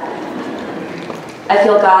that. I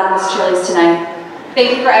feel God in this Chili's tonight.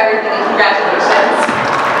 Thank you for everything, and congratulations.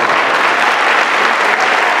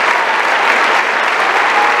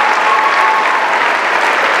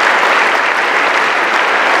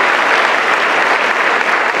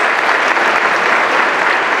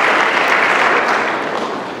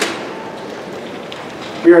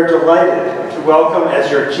 We are delighted to welcome as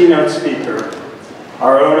your keynote speaker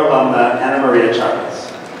our own alumna, Anna Maria Chávez.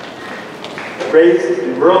 Raised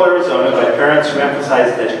in rural Arizona by parents who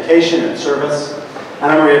emphasized education and service,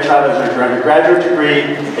 Anna Maria Chávez earned her undergraduate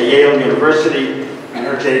degree at Yale University and her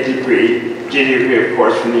her GD degree, of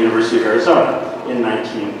course, from the University of Arizona in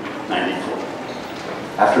 1994.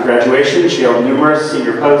 After graduation, she held numerous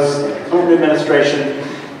senior posts in the Clinton administration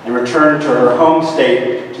and returned to her home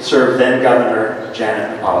state to serve then-Governor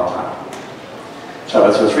Janet Napolitano.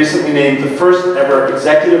 Chávez was recently named the first ever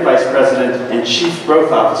Executive Vice President and Chief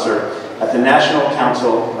Growth Officer at the National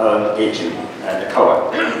Council on Aging,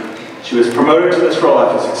 NACOA. She was promoted to this role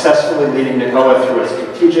after successfully leading NACOA through a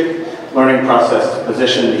strategic learning process to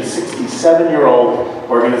position the 67-year-old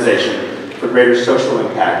organization for greater social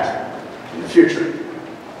impact in the future.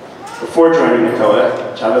 Before joining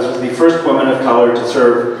NACOA, Chávez was the first woman of color to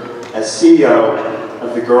serve as CEO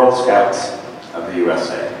of the Girl Scouts of the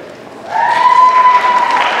USA.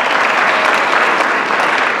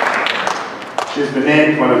 She has been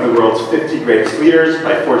named one of the world's 50 greatest leaders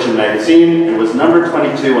by Fortune magazine and was number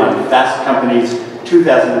 22 on Fast Company's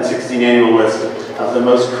 2016 annual list of the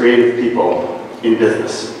most creative people in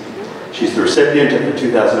business. She's the recipient of the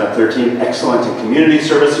 2013 Excellent in Community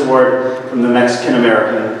Service Award from the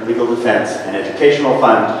Mexican-American Legal Defense and Educational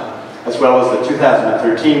Fund, as well as the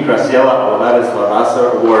 2013 Graciela Olivares La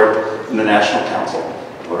Raza Award from the National Council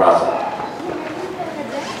La Raza.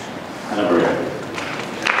 Anna Maria.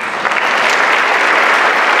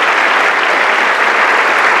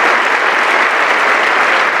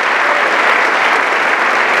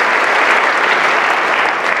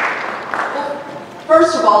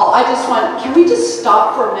 First of all, can we just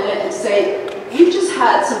stop for a minute and say, we've just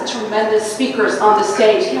had some tremendous speakers on the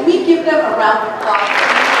stage. Can we give them a round of applause?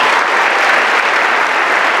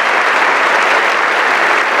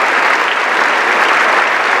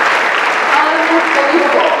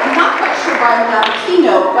 Unbelievable. I'm not quite sure why I'm not a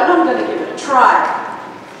keynote, but I'm going to give it a try.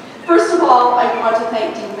 First of all, I want to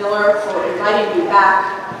thank Dean Miller for inviting me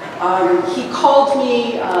back. He called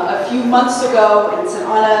me a few months ago and said,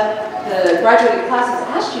 Anna, the graduating class has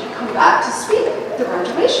asked you to come back to speak at the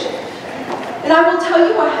graduation. And I will tell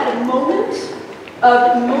you, I had a moment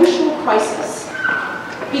of emotional crisis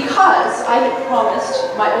because I had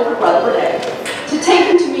promised my older brother, Renee, to take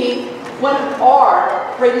him to meet one of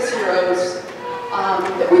our greatest heroes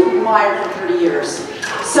that we've admired for 30 years.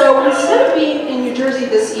 So instead of being in New Jersey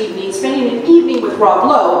this evening, spending an evening with Rob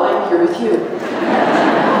Lowe, I'm here with you.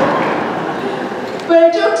 But I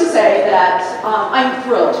joke to say that I'm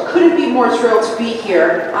thrilled, couldn't be more thrilled to be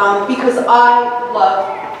here because I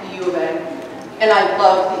love the U of A and I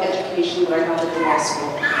love the education that I got at the law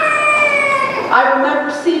school. I remember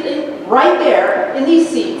sitting right there in these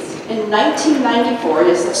seats in 1994,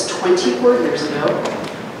 yes, that's 24 years ago.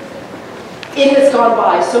 It has gone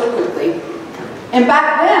by so quickly. And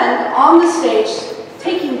back then, on the stage,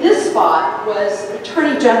 taking this spot was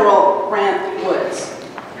Attorney General Grant Woods.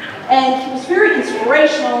 And he was very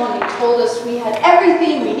inspirational, and he told us we had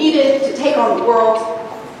everything we needed to take on the world.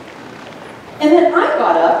 And then I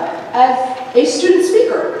got up as a student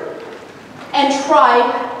speaker and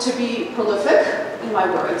tried to be prolific in my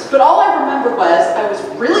words. But all I remember was I was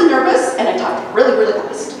really nervous and I talked really, really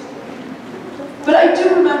fast. But I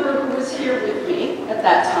do remember who was here with me at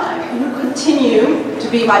that time and who continue to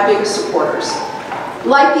be my biggest supporters.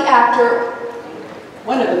 Like the actor,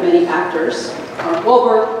 one of the many actors, Mark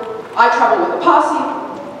Wahlberg. I travel with a posse,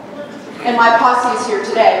 and my posse is here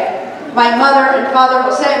today. My mother and father,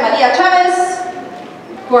 Jose Maria Chávez,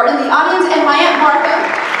 who are in the audience, and my Aunt Martha,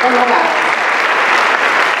 and my dad.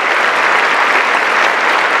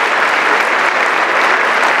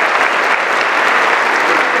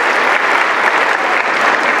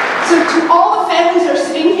 So to all the families that are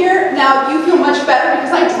sitting here, now you feel much better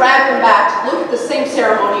because I dragged them back to look at the same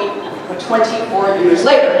ceremony 24 years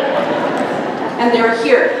later. And they're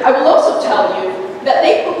here. I will also tell you that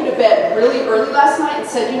they put me to bed really early last night and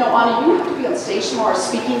said, you know, Anna, you have to be on stage tomorrow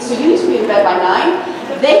speaking, so you need to be in bed by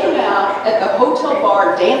 9. They come out at the hotel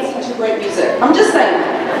bar dancing to great music. I'm just saying.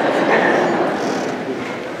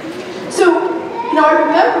 So, you know, I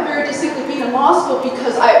remember very distinctly being in law school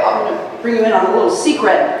because I'm going to bring you in on a little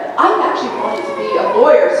secret. I actually wanted to be a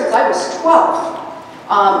lawyer since I was 12.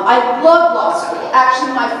 I love law school.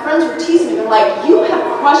 Actually, my friends were teasing me. They're like, you have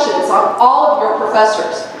crushes on all of your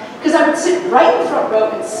professors. Because I would sit right in the front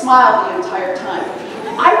row and smile the entire time.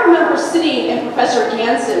 I remember sitting in Professor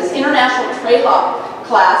Gantz's international trade law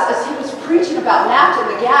class as he was preaching about NAFTA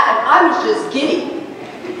and the GATT, and I was just giddy.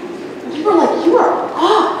 And people were like, you are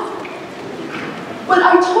off. But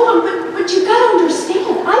I told him, but you gotta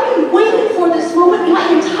understand, I've been waiting for this moment my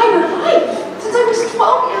entire life, since I was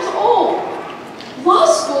 12 years old. Law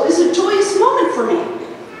school is a joyous moment for me.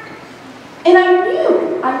 And I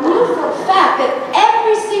knew for a fact that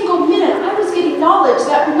every single minute I was getting knowledge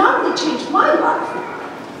that would not only change my life,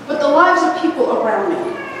 but the lives of people around me.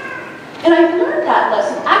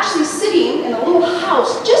 actually sitting in a little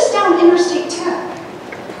house just down Interstate 10.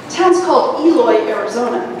 The town's called Eloy,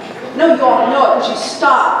 Arizona. I know you all know it because you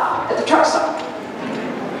stop at the truck stop.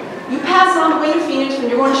 You pass on the way to Phoenix when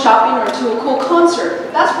you're going shopping or to a cool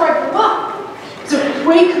concert. That's where I grew up. It's a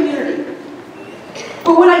great community.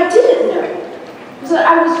 But what I didn't know was that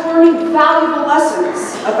I was learning valuable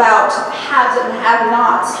lessons about haves and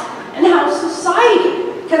have-nots and how society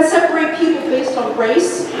can separate people based on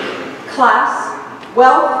race, class,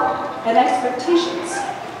 wealth, and expectations,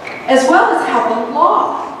 as well as how the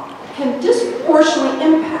law can disproportionately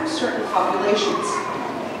impact certain populations.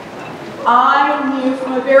 I knew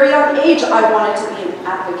from a very young age I wanted to be an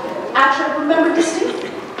advocate. Actually, I remember distinctly.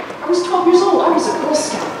 I was 12 years old. I was a Girl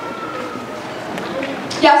Scout.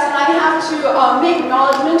 Yes, and I have to make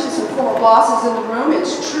acknowledgement to some former bosses in the room.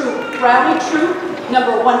 It's True Brownie, True,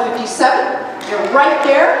 number 157. You're right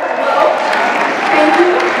there. Hello. Thank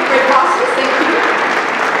you. Great bosses. Thank you.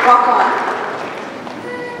 Rock on.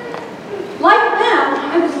 Like them,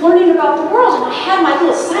 I was learning about the world, and I had my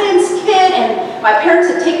little science kit, and my parents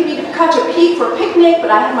had taken me to Catch a Peak for a picnic, but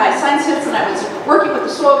I had my science kits, and I was working with the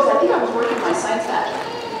soil because I think I was working my science badge.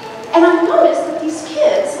 And I noticed that these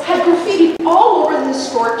kids had graffiti all over the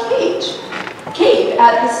historic cave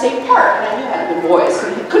at the state park. And I knew it had to be boys,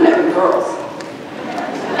 because it couldn't have been girls.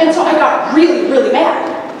 And so I got really, really mad.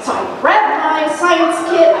 So I grabbed my science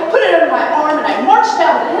kit, I put it under my arm, and I marched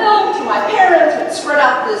down the hill to my parents who had spread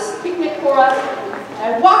out this picnic for us.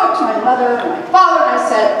 And I walked up to my mother and my father, and I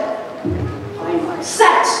said, "I'm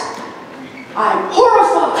upset. I'm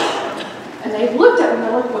horrified." And they looked at me and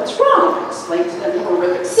they're like, "What's wrong?" I explained to them the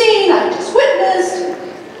horrific scene I just witnessed,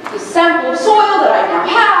 the sample of soil that I now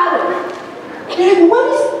had, and they're like, "What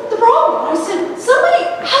is the problem?" I said, "Somebody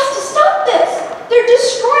has to stop this. They're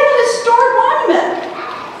destroying a historic monument."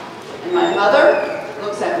 And my mother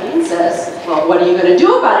looks at me and says, "Well, what are you going to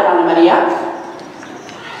do about it, Anna Maria?"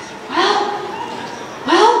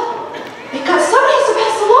 Well, because somebody has to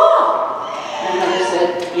pass the law. And my mother said,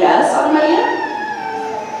 "Yes, Anna Maria?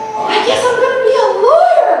 I guess I'm going to be a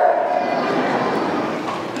lawyer."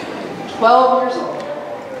 12 years old.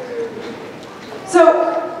 So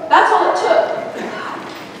that's all it took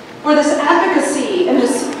for this advocacy and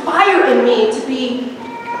this fire in me to be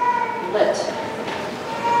lit.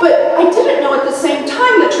 But I didn't know at the same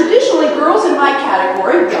time that traditionally girls in my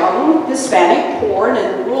category, young, Hispanic, poor, and in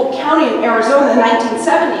a rural county in Arizona in the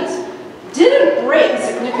 1970s, didn't break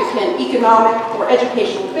significant economic or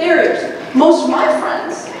educational barriers. Most of my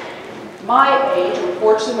friends, my age,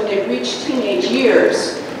 unfortunately, when they reached teenage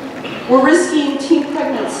years, were risking teen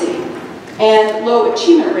pregnancy and low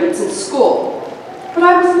achievement rates in school. But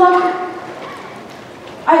I was lucky.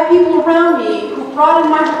 I had people around me who broadened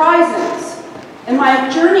my horizons, and my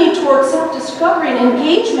journey towards self-discovery and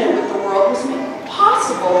engagement with the world was made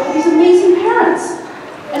possible by these amazing parents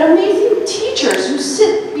and amazing teachers who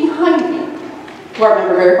sit behind me, who I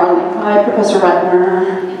remember very fondly. Hi, Professor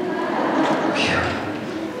Ratner.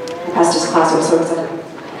 I passed his class, I was so excited.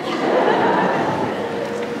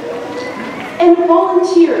 And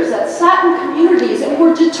volunteers that sat in communities and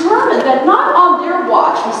were determined that not on their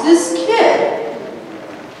watch was this kid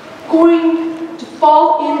going to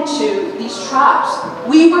fall into these traps.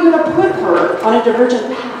 We were going to put her on a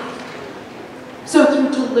divergent path. So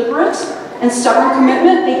through deliberate and stubborn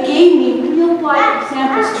commitment, they gave me real-life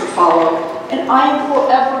examples to follow, and I am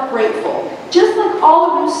forever grateful. Just like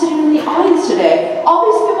all of you sitting in the audience today, all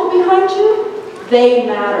these people behind you, they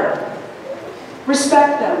matter.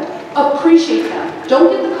 Respect them, appreciate them. Don't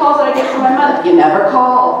get the calls that I get from my mother. You never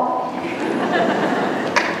call.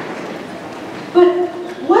 But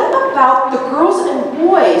what about the girls and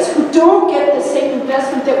boys who don't get the same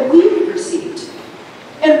investment that we've received?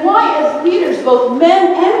 And why, as leaders, both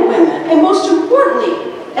men and women, and most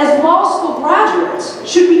importantly, as law school graduates,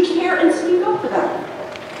 should we care and speak up for them?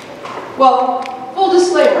 Well, full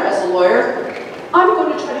disclaimer, as a lawyer, I'm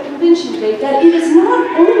going to try to convince you today that it is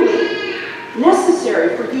not only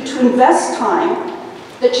necessary for you to invest time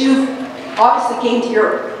that you've obviously gained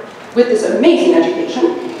here with this amazing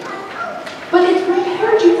education, but it's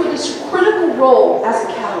prepared you for this critical role as a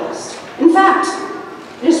catalyst. In fact,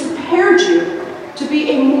 it has prepared you to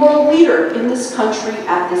be a moral leader in this country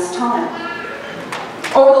at this time.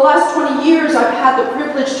 Over the last 20 years, I've had the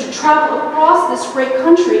privilege to travel across this great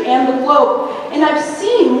country and the globe, and I've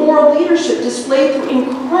seen moral leadership displayed through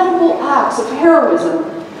incredible acts of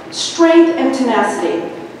heroism, strength, and tenacity.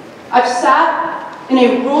 I've sat in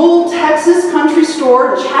a rural Texas country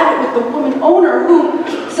store and chatted with the woman owner who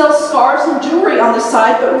sells scarves and jewelry on the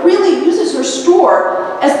side, but really uses her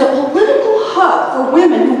store as the political hub for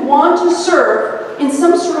women who want to serve in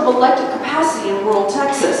some sort of elected capacity in rural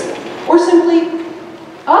Texas, or simply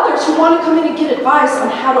others who want to come in and get advice on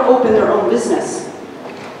how to open their own business.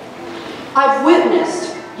 I've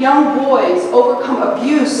witnessed young boys overcome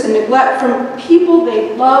abuse and neglect from people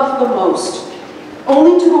they love the most,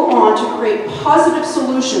 only to go on to create positive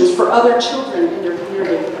solutions for other children in their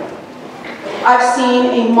community. I've seen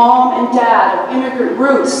a mom and dad of immigrant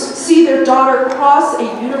roots see their daughter cross a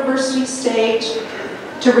university stage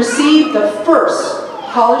to receive the first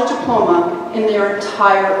college diploma in their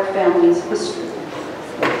entire family's history.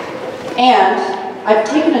 And I've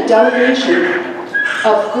taken a delegation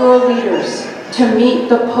of girl leaders to meet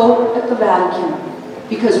the Pope at the Vatican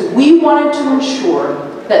because we wanted to ensure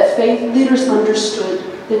that faith leaders understood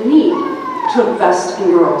the need to invest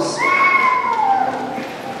in girls.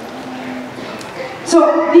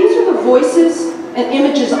 So these are the voices and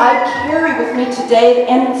images I carry with me today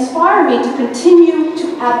and inspire me to continue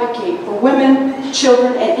to advocate for women,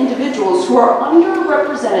 children, and individuals who are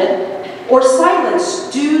underrepresented or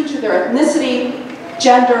silenced due to their ethnicity,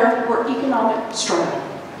 gender, or economic struggle.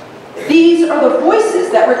 These are the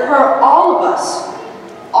voices that require all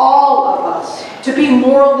of us, to be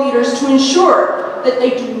moral leaders to ensure that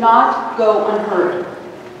they do not go unheard.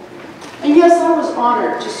 And yes, I was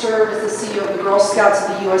honored to serve as the CEO of the Girl Scouts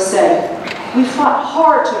of the USA. We fought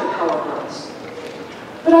hard to empower girls.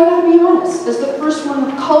 But I gotta be honest, as the first one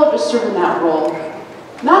of color to serve in that role,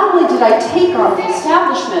 not only did I take on the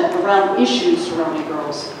establishment around issues surrounding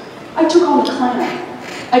girls, I took on the Klan.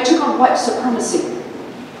 I took on white supremacy.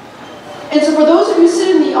 And so for those of you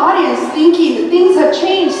sitting in the audience thinking that things have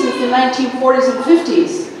changed since the 1940s and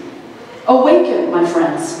 50s, awaken, my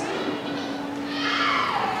friends.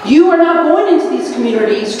 You are now going into these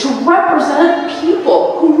communities to represent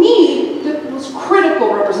people who need the most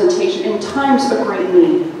critical representation in times of great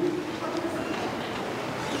need.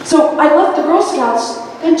 So I left the Girl Scouts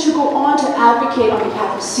then to go on to advocate on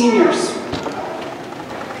behalf of seniors.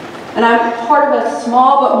 And I'm part of a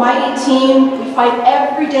small but mighty team. We fight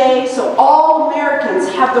every day so all Americans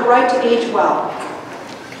have the right to age well.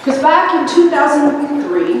 Because back in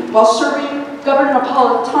 2003, while serving Governor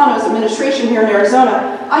Napolitano's administration here in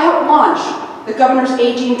Arizona, I helped launch the Governor's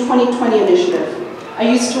Aging 2020 initiative. I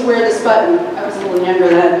used to wear this button, I was a little younger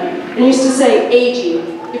then, and used to say,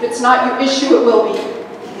 aging. If it's not your issue, it will be.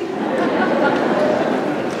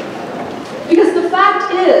 Because the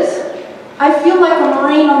fact is, I feel like a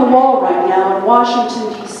Marine on the wall right now in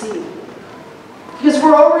Washington, D.C. Because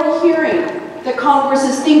we're already hearing that Congress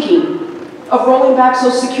is thinking of rolling back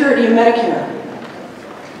Social Security and Medicare.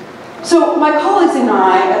 So my colleagues and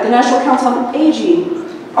I at the National Council on Aging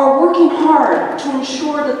are working hard to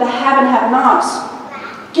ensure that the have and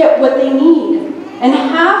have-nots get what they need. And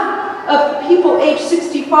half of people aged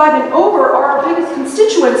 65 and over are our biggest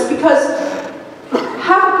constituents because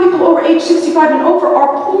half of people over age 65 and over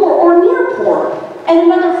are poor or near poor.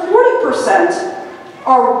 And another 40%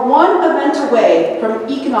 are one event away from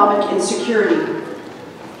economic insecurity.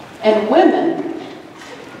 And women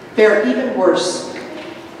fare even worse.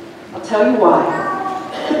 I'll tell you why.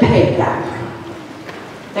 The pay gap.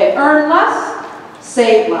 They earn less,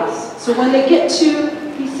 save less. So when they get to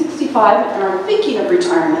be 65 and are thinking of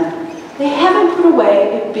retirement, they haven't put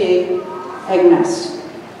away a big egg nest.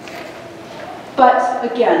 But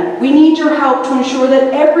again, we need your help to ensure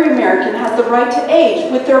that every American has the right to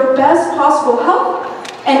age with their best possible health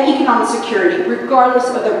and economic security, regardless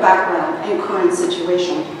of their background and current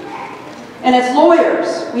situation. And as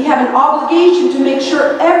lawyers, we have an obligation to make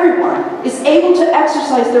sure everyone is able to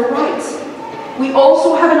exercise their rights. We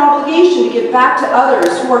also have an obligation to give back to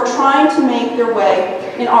others who are trying to make their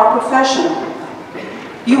way in our profession.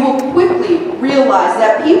 You will quickly realize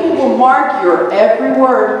that people will mark your every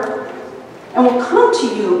word and will come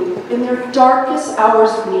to you in their darkest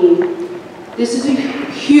hours of need. This is a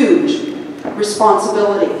huge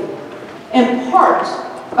responsibility and part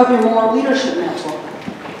of your moral leadership mantle.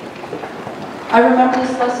 I remember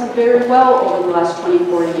this lesson very well over the last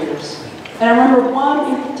 24 years. And I remember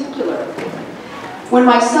one in particular. When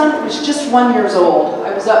my son was just 1 year old,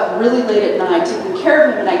 I was up really late at night taking care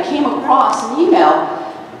of him, and I came across an email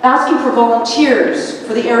asking for volunteers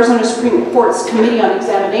for the Arizona Supreme Court's Committee on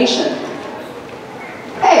Examination.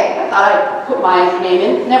 Hey, I thought I'd put my name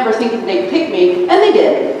in, never thinking they'd pick me, and they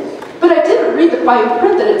did. But I didn't read the fine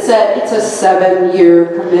print that it said it's a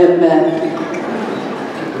 7-year commitment.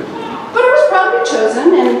 But I was proudly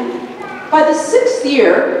chosen, and by the 6th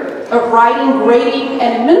year of writing, grading,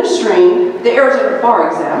 and administering the Arizona bar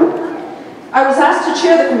exam, I was asked to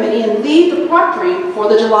chair the committee and lead the proctoring for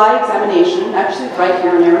the July examination, actually right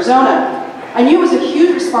here in Arizona. I knew it was a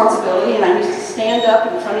huge responsibility, and I used to stand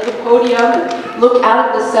up in front of the podium and look out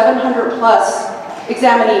at the 700 plus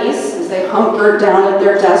examinees as they hunkered down at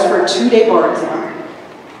their desk for a 2-day bar exam.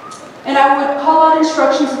 And I would call out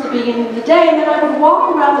instructions at the beginning of the day, and then I would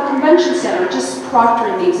walk around the convention center just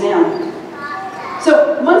proctoring the exam.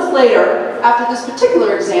 So months later, after this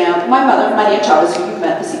particular exam, my mother, Maria Chávez, who you've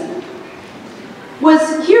met this evening,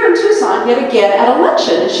 was here in Tucson yet again at a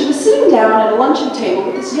luncheon, and she was sitting down at a luncheon table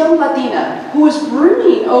with this young Latina who was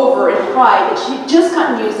brimming over in pride that she had just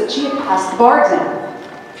gotten news that she had passed the bar exam.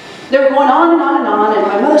 They were going on and on and on, and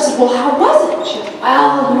my mother said, well, how was it? She said,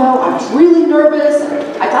 well, you know, I was really nervous,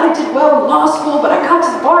 and I thought I did well in law school, but I got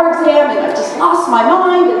to the bar exam, and I just lost my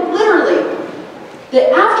mind, and literally,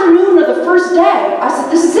 the afternoon of the first day, I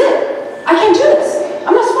said, this is it. I can't do this.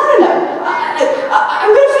 I'm not smart enough.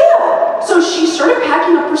 I'm going to fail. So she started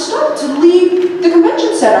packing up her stuff to leave the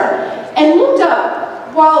convention center and looked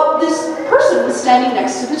up while this person was standing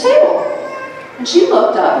next to the table. And she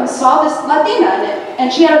looked up and saw this Latina in it,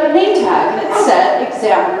 and she had a name tag, and it said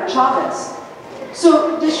Examiner Chávez.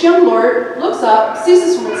 So this young lawyer looks up, sees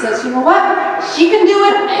this woman, and says, you know what? She can do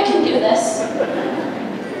it, I can do this.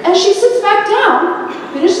 And she sits back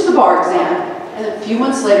down, finishes the bar exam, and a few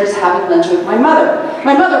months later is having lunch with my mother.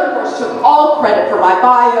 My mother, of course, took all credit for my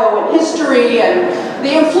bio and history and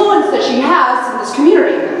the influence that she has in this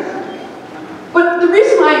community. But the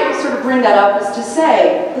reason I sort of bring that up is to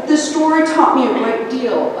say that this story taught me a great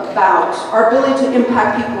deal about our ability to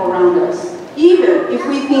impact people around us. Even if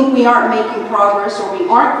we think we aren't making progress or we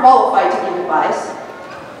aren't qualified to give advice,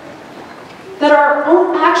 that our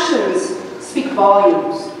own actions speak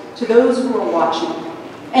volumes to those who are watching.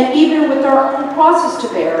 And even with our own crosses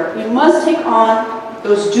to bear, we must take on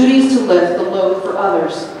those duties to lift the load for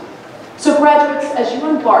others. So graduates, as you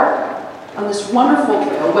embark on this wonderful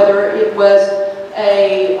trail, whether it was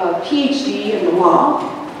a PhD in the law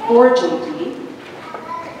or a GED,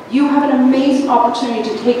 you have an amazing opportunity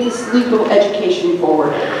to take this legal education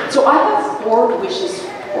forward. So I have 4 wishes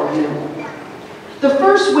for you. The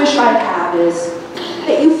first wish I have is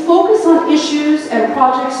that you focus on issues and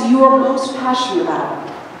projects you are most passionate about.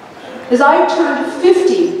 As I turned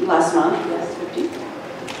 50 last month, yes, 50,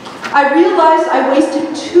 I realized I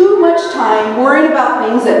wasted too much time worrying about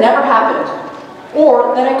things that never happened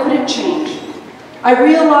or that I couldn't change. I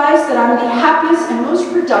realized that I'm the happiest and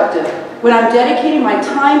most productive when I'm dedicating my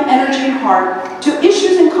time, energy, and heart to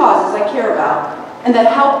issues and causes I care about and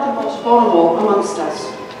that help the most vulnerable amongst us.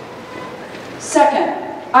 Second,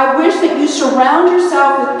 I wish that you surround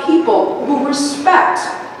yourself with people who respect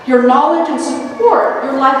your knowledge and support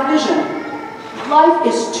your life vision. Life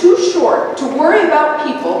is too short to worry about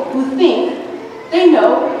people who think they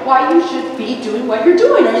know why you should be doing what you're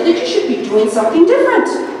doing or that you should be doing something different.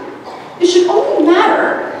 It should only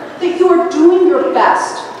matter that you are doing your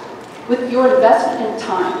best with your investment in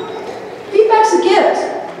time. Feedback's a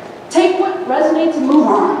gift. Take what resonates and move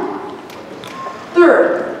on.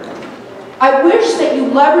 Third, I wish that you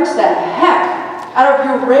leverage the heck out of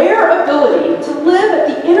your rare ability to live at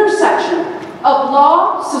the intersection of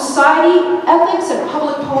law, society, ethics, and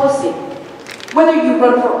public policy. Whether you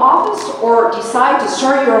run for office or decide to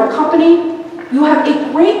start your own company, you have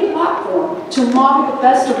a great platform to model the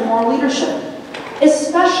best of moral leadership,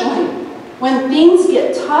 especially when things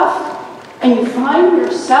get tough and you find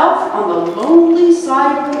yourself on the lonely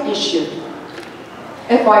side of an issue.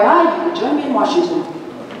 FYI, you can join me in Washington.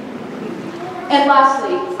 And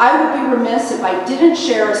lastly, I would be remiss if I didn't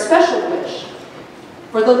share a special wish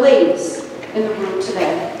for the ladies in the room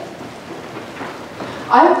today.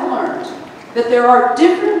 I have learned that there are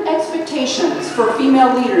different expectations for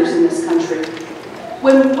female leaders in this country.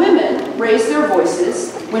 When women raise their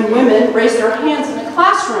voices, when women raise their hands in the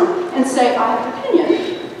classroom and say, I have an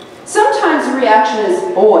opinion, sometimes the reaction is,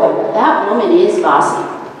 boy, that woman is bossy.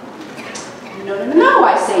 No,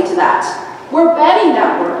 I say to that. We're banning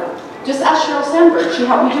that word. Just ask Sheryl Sandberg, she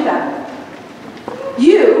helped me do that.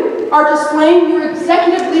 You are displaying your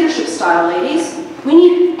executive leadership style, ladies. We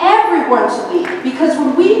need everyone to lead, because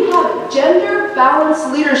when we have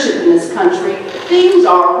gender-balanced leadership in this country, things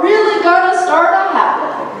are really gonna start to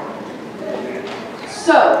happen.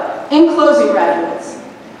 So, in closing, graduates,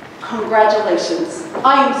 congratulations.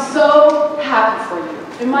 I am so happy for you.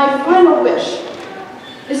 And my final wish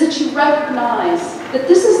is that you recognize that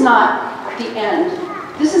this is not the end.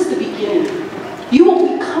 This is the beginning. You will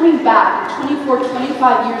be coming back in 24,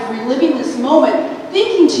 25 years, reliving this moment,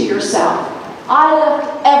 thinking to yourself, I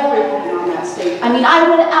left everything on that stage. I mean, I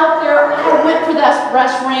went out there, I went for that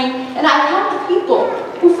brass ring, and I helped people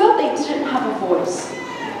who felt they didn't have a voice.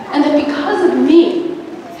 And that because of me,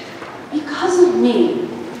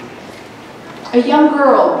 a young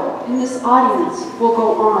girl in this audience will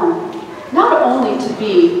go on not only to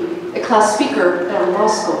be a class speaker at our law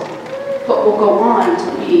school, but will go on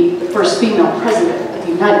to be the first female president of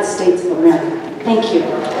the United States of America. Thank you.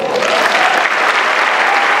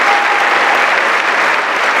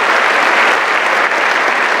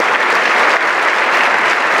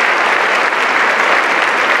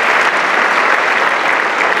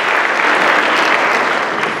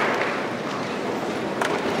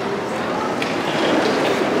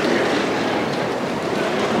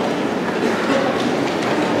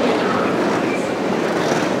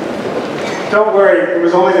 Don't worry, it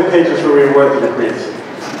was only the pages where we award the degrees.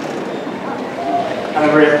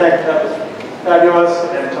 Anna Maria, that was fabulous,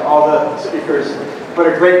 and to all the speakers, what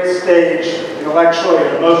a great stage, intellectually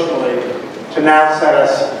and emotionally, to now set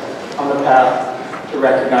us on the path to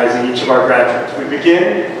recognizing each of our graduates. We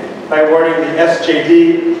begin by awarding the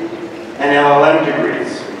SJD and LLM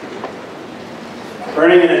degrees.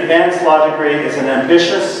 Earning an advanced law degree is an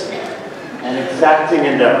ambitious and exacting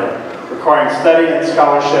endeavor, requiring study and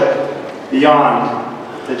scholarship beyond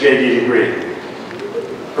the JD degree.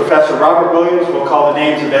 Professor Robert Williams will call the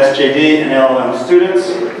names of SJD and LLM students.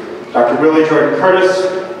 Dr. Willie Jordan Curtis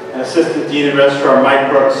and Assistant Dean and Registrar Mike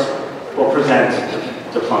Brooks will present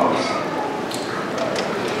diplomas.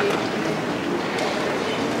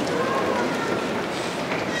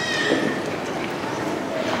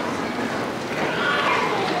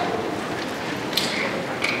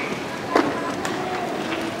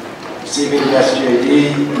 Receiving the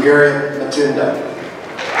SJD, Miriam Matunda.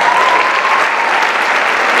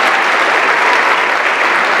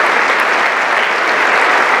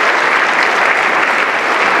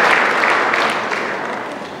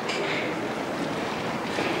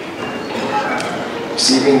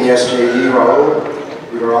 Receiving the SJD, Raul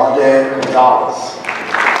Urade Gonzalez.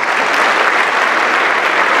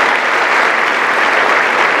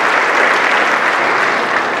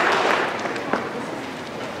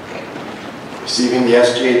 Receiving the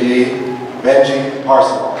SJD, Benji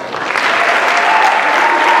Parcel.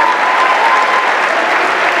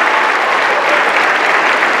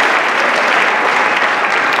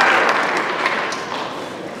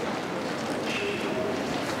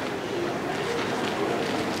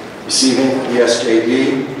 Receiving the SJD,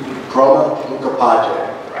 Chroma Lucapaje.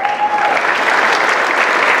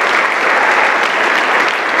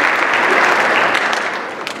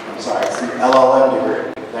 I'm sorry, it's the LLM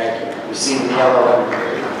degree. Thank you. Receiving the LLM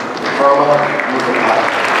degree, Chroma Lucapaje.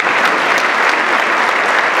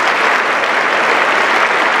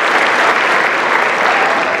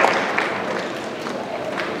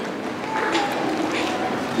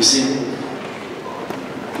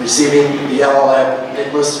 Receiving the LLM,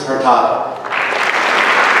 Nicholas Hurtado.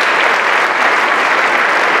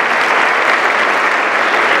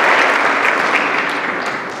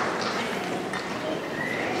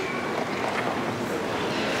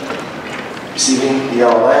 Receiving the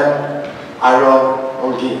LLM, Iro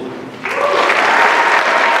Olguin.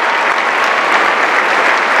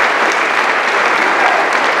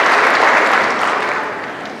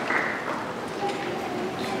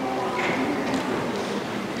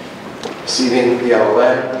 Receiving the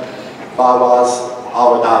LLM, Fawaz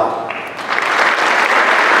Al-Wadani.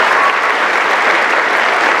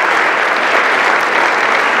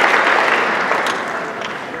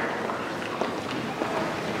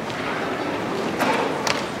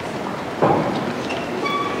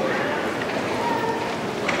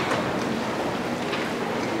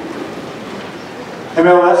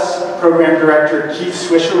 MLS Program Director Keith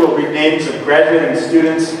Swisher will read names of graduating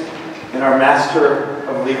students in our Master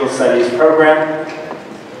of Legal Studies program.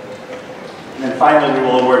 And then finally, we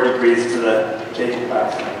will award degrees to the JD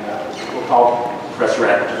class. And, we'll call Professor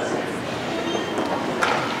Adams.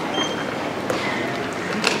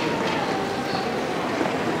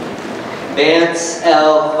 Vance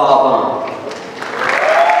L. Fabon.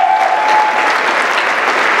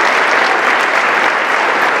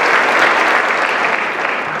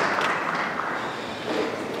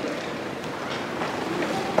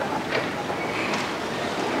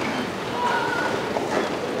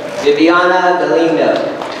 Viviana Galindo.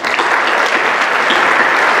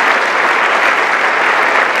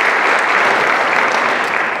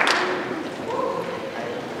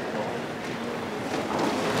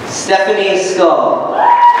 Stephanie Skull.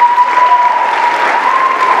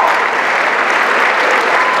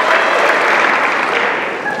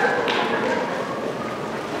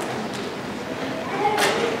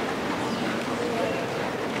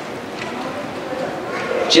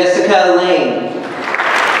 Jessica Lane.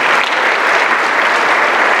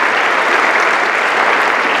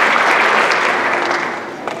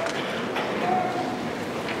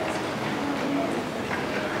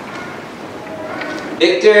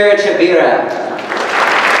 Victor Chavira.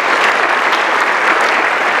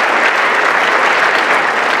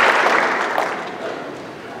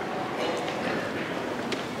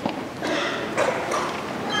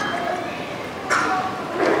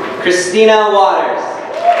 Christina Waters.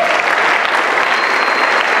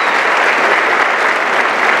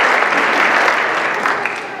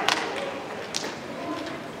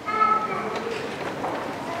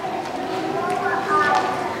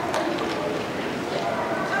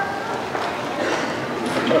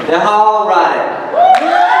 Nahal Roddick.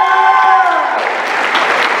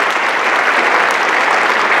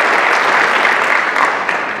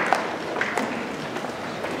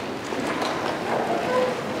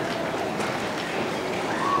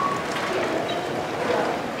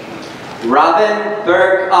 Robin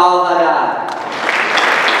Burke Al-Haddad.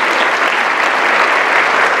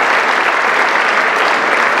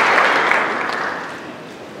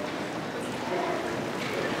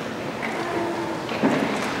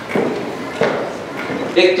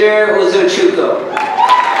 Victor Uzuchuko.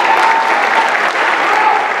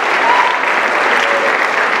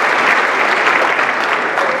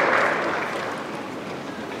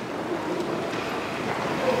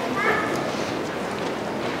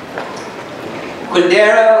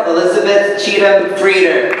 Quindera Elizabeth Cheatham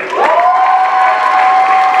Frieder.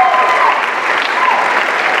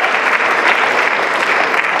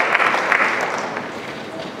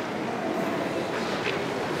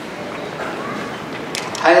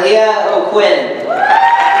 Hylia O'Quinn.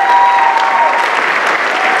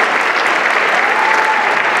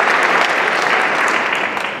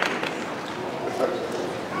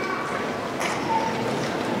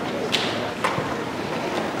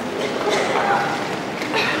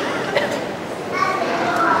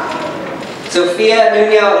 Sophia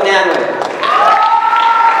Nuno Nanwick.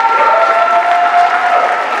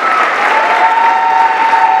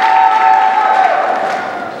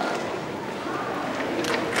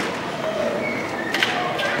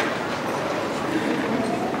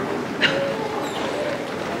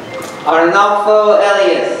 Arnolfo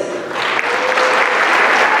Elias.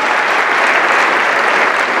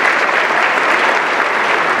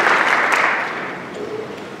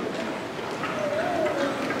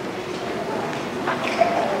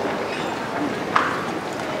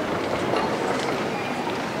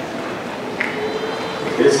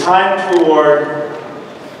 It is time to award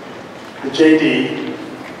the JD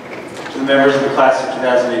to the members of the class of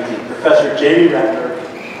 2018. Professor Jamie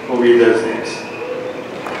Ratner will read those names.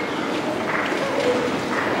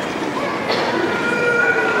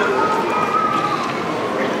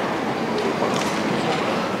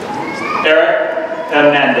 Eric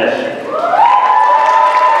Hernandez.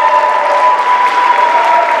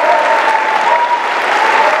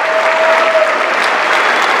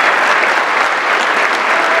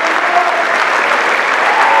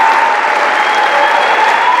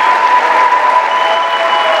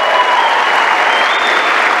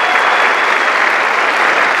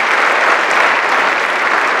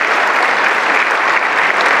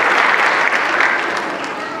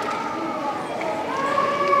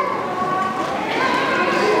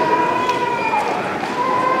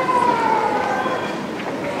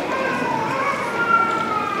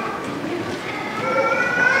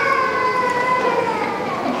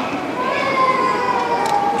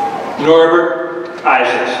 Norbert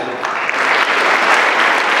Isaacs.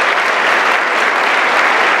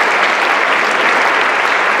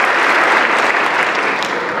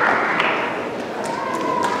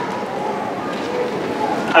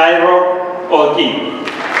 Iro Olki.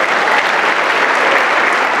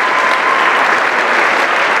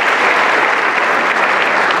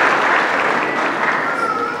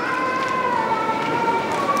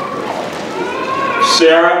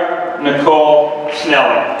 Sarah Nicole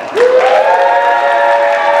Snelling.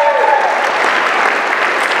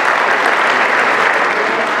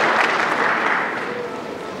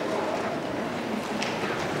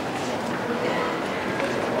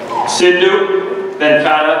 Sidhu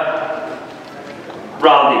Venkata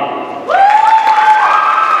Raldi.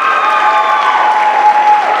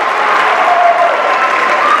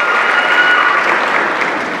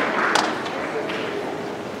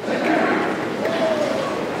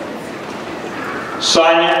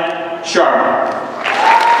 Sonia Sharma.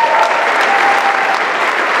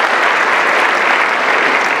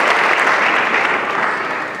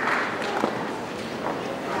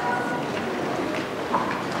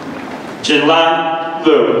 Jinlan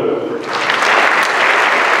Lu.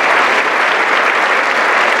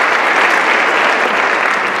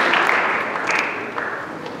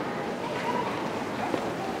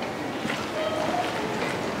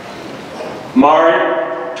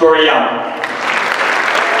 Mari Toriyama.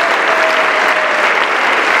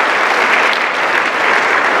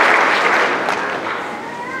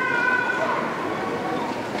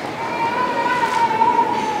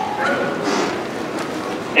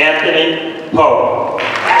 Anthony Poe.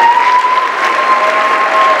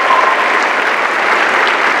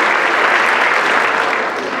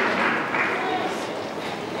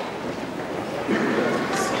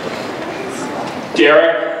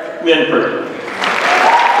 Derek Linford.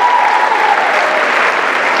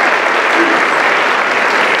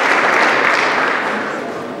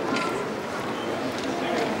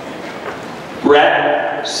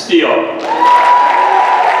 Brett Steele.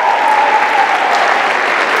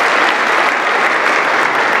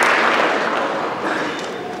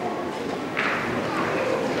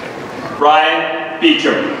 Ryan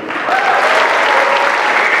Beecham.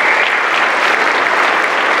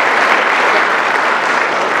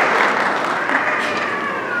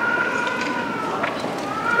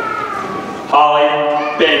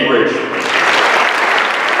 Holly Bainbridge.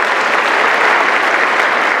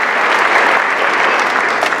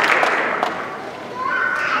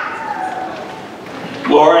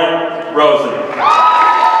 Lauren Rosen.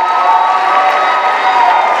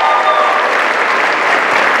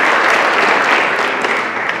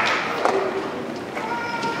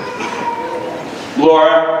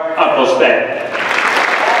 Laura Unklespay.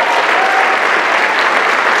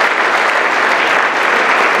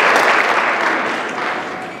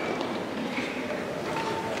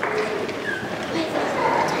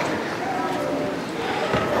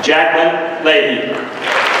 Jacqueline Leahy.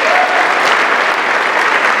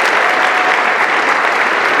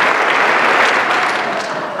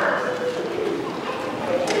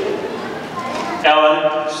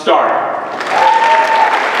 Ellen Stark.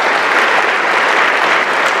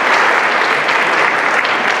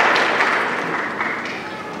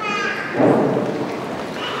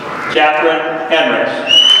 Catherine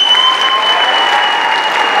Henricks.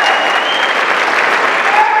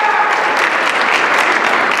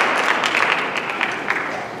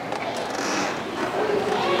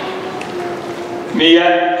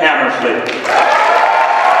 Mia Hammersley.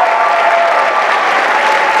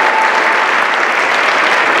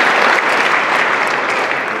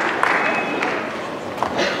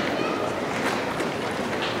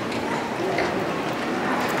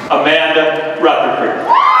 Amanda Rutherford.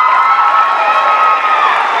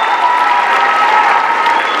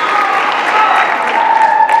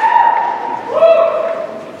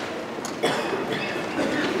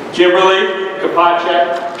 Kimberly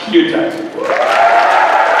Kapacek Puta.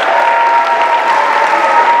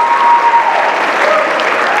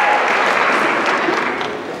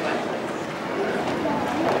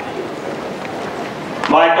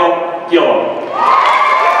 Michael Gillum.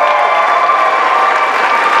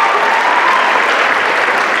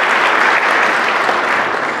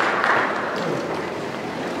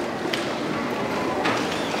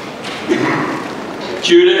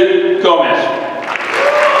 Judith Gomez.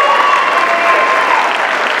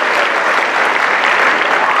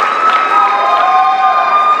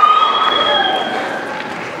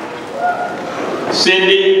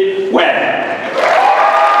 Cindy Webb.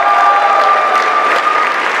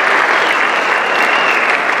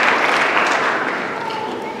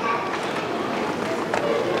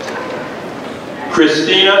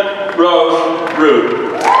 Christina Rose Root.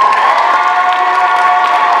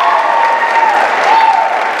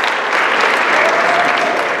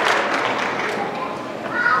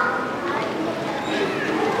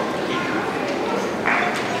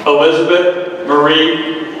 Elizabeth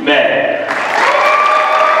Marie May.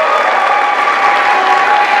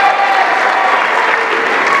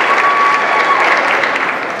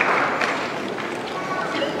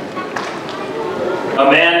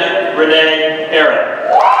 Amanda Renee Eric.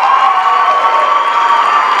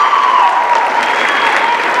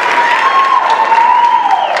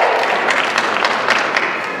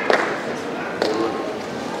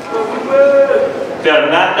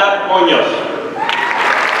 Fernanda Muñoz.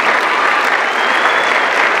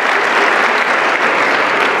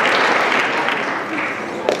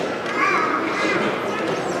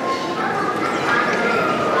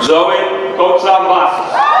 Zoe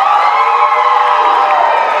Cotzambas.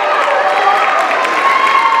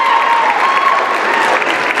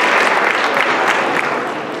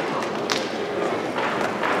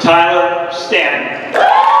 Tyler Stanton.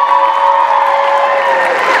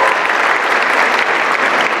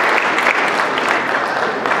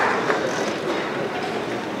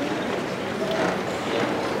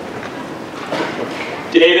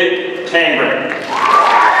 David Tangren.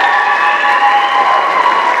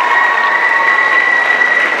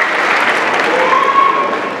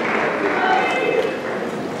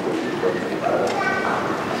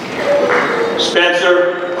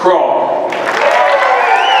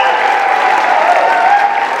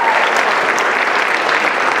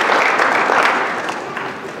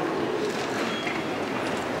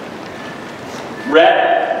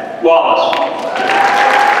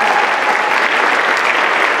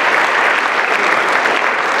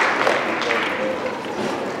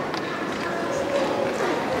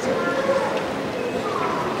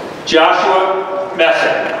 Joshua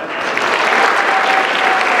Messick.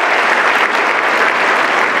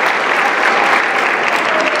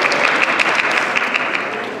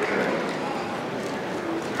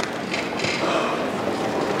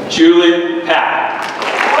 Julie Pack.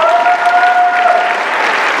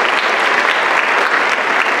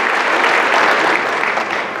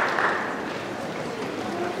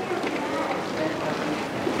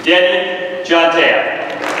 Denny Jontea.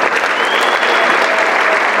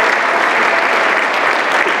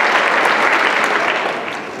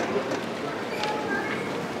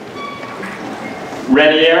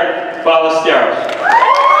 Renier Ballesteros.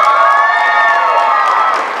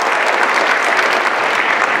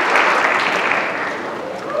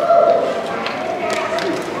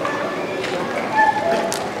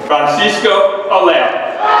 Francisco Olea.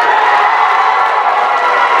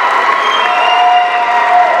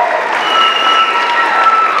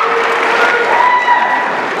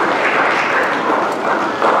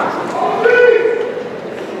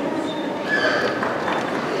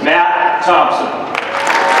 Matt Thompson.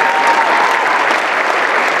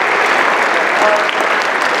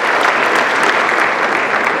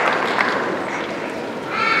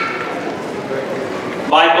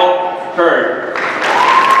 Michael Hurd.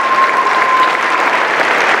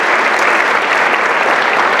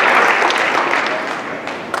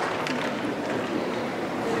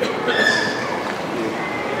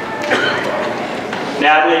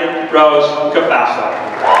 Natalie Rose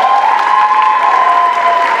Capasso.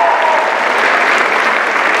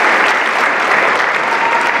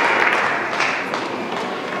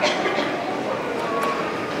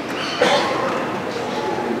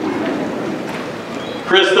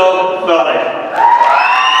 Crystal Valley.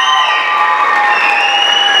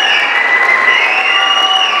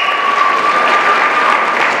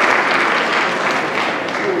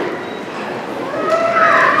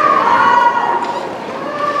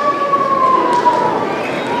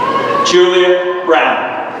 Julia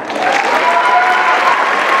Brown.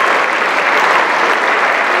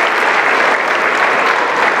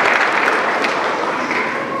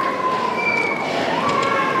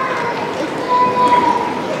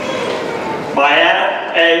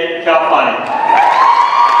 Diana A. Calpani.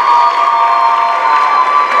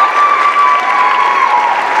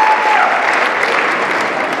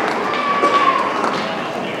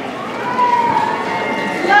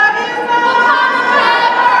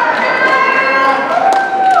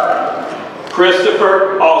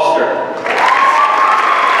 Christopher Alster.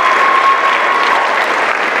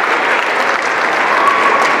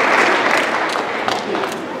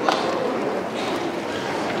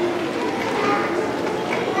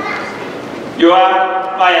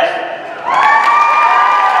 Joan Maestro.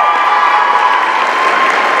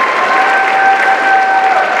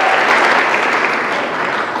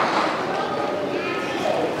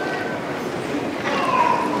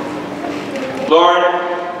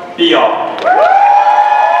 Lauren Bial.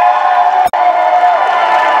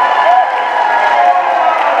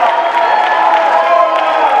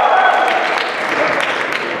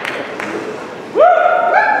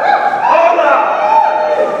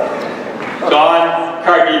 Don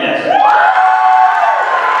Cardenas.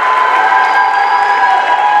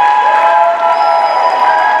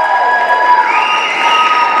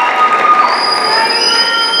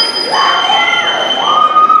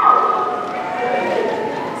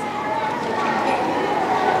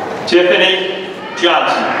 Tiffany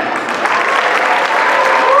Johnson.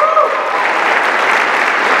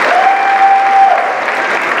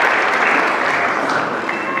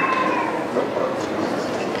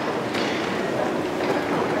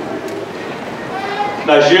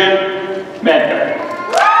 Najim Mentor.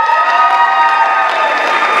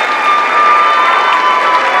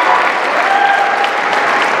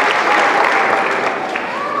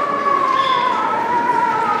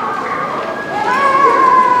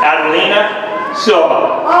 Adelina Silva.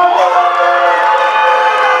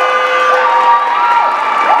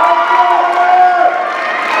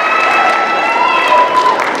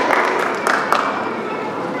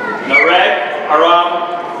 Nareg Aram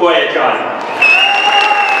Boyajan.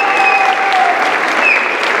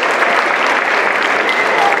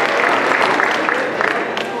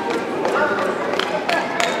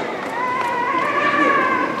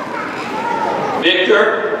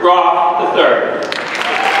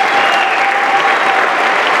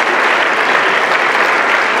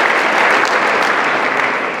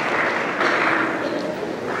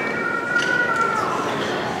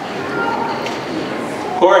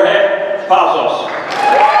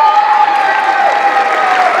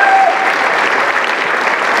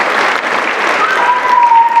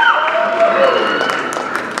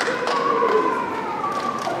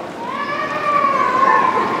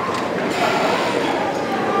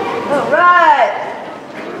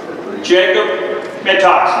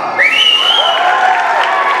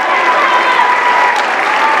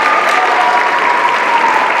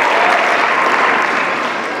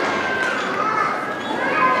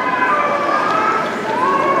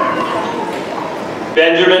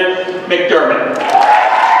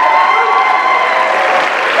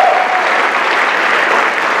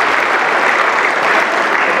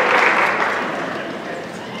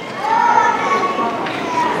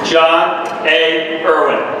 John A.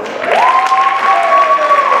 Irwin.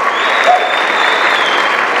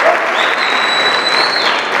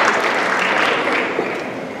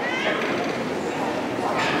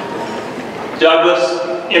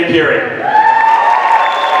 Douglas Imperi.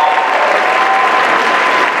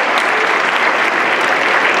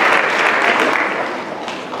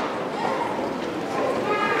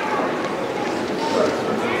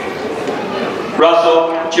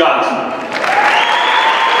 Russell Johnson.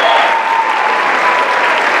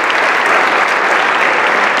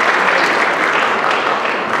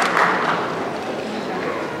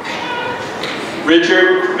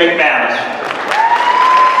 Richard McManus.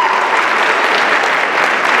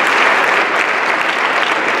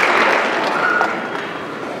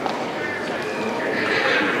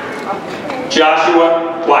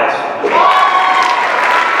 Joshua Weiss.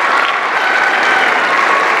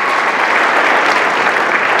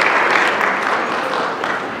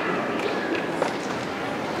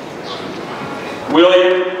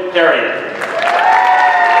 William Harriet.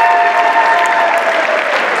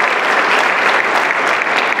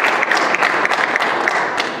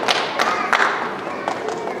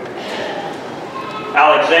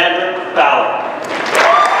 Alexander Fowler.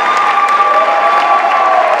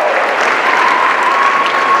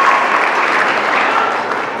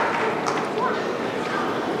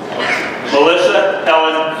 Melissa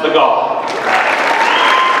Ellen Legault.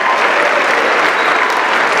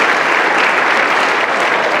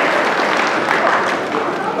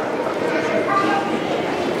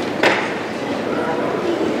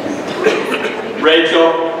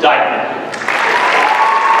 Rachel Dykeman.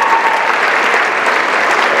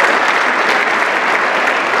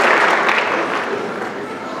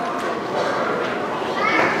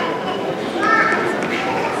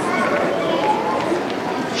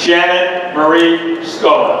 Shannon Marie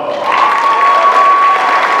Scola.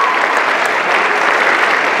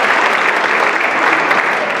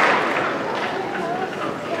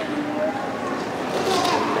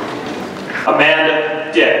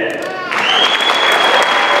 Amanda Dick.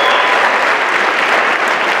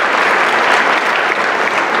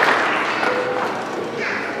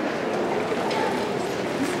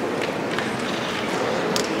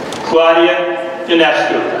 Claudia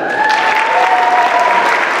Dinescu.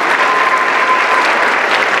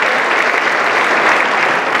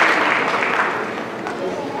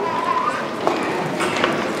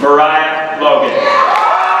 Mariah Logan.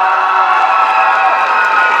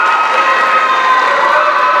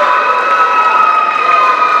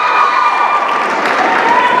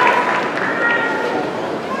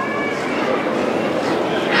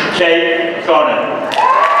 Kate Conan.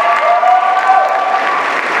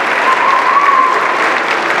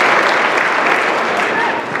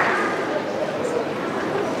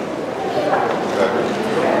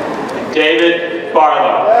 David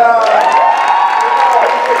Barlow.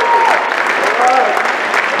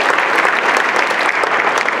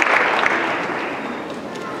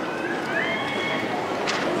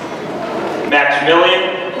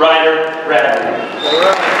 Maximilian Ryder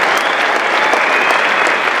Bradley.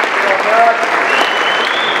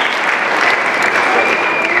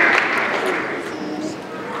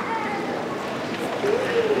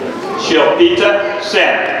 Shilpita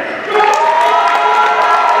Sen.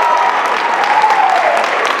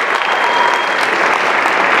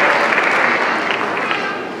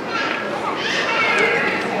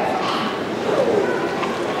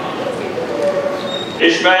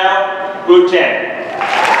 Ishmael Boutin.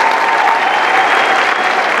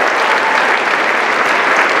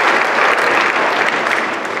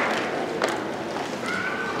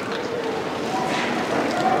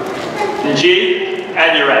 Njie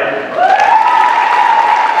Anuret.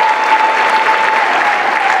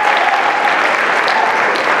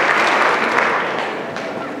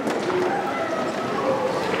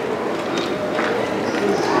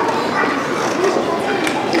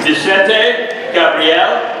 Vicente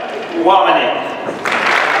Gabriel Wamani.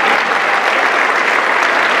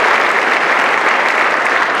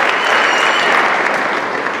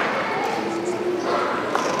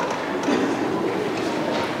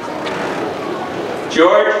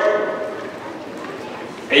 George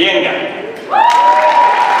Ayenga.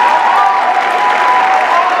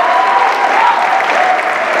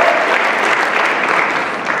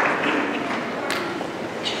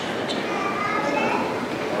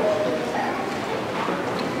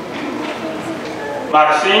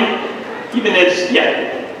 Maxime Ivanitsky.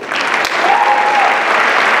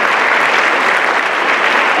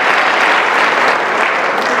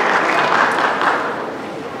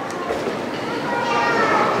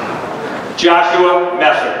 Joshua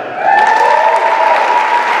Messer.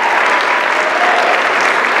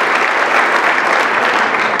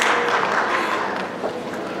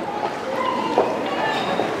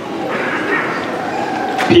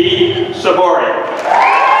 Dee Sabori.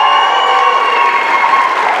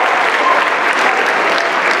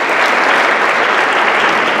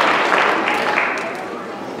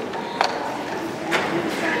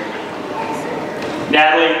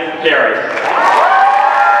 Natalie Perry.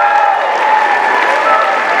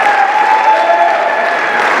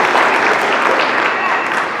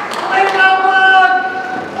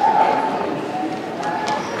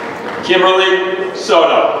 Kimberly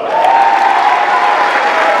Soto.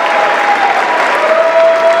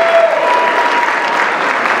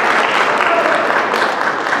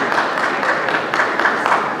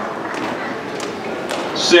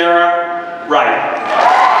 Sarah Wright.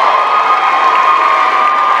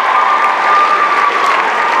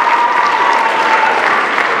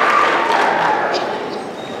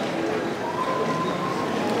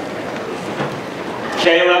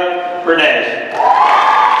 Kayla Bernays.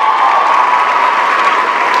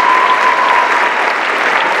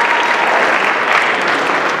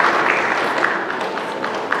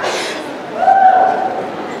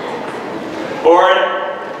 Oren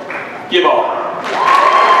Gibbo.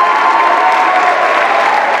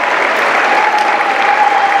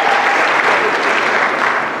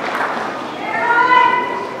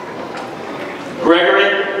 Gregory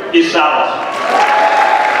Isalas.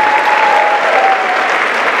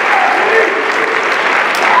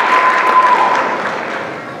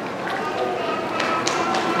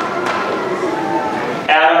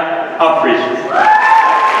 Adam Humphreys.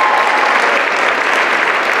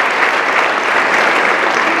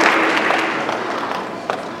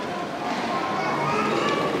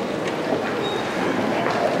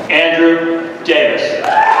 Andrew Davis.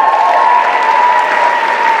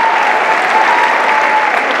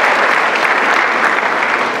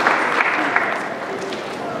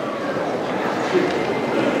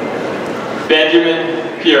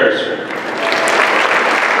 Benjamin Pierce.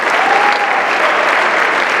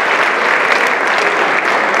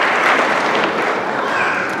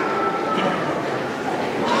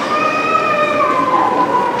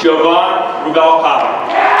 Jovan Rubalcaba.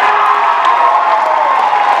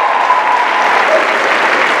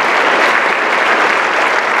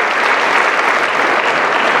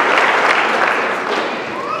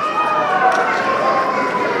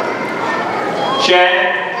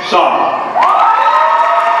 Chang Song.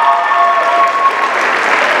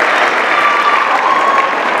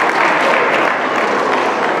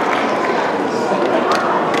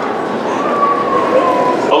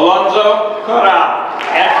 Alonzo Corral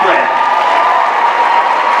and friends.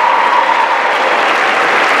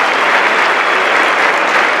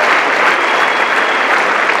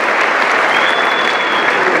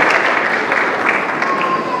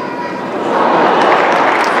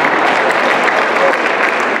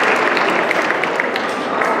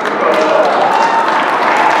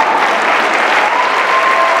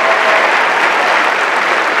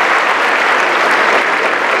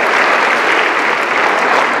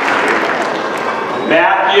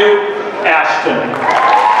 Matthew Ashton.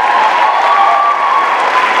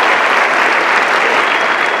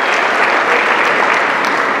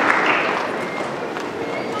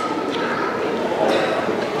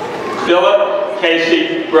 Philip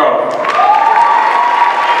Casey Grove.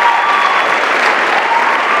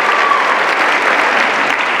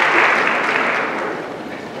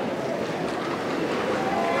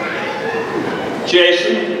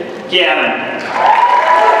 Jason Gannon.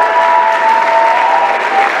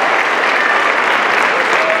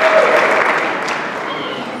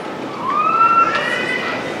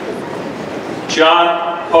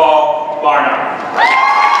 John Paul Barnum.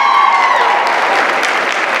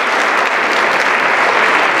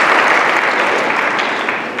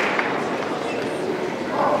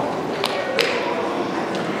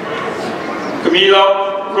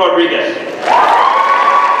 Camilo Rodriguez.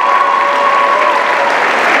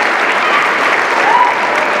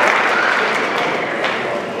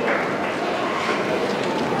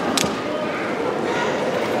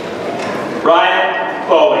 Ryan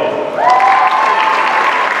Foley.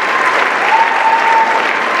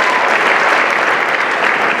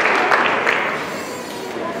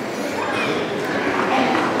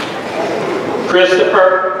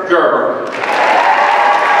 Christopher Gerber.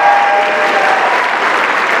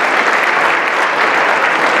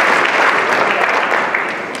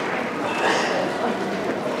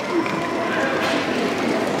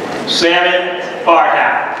 Sammy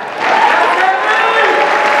Barhat.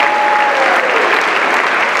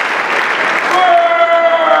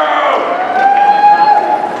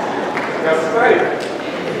 That's right.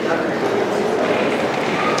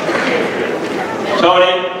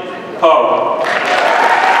 Tony Poe.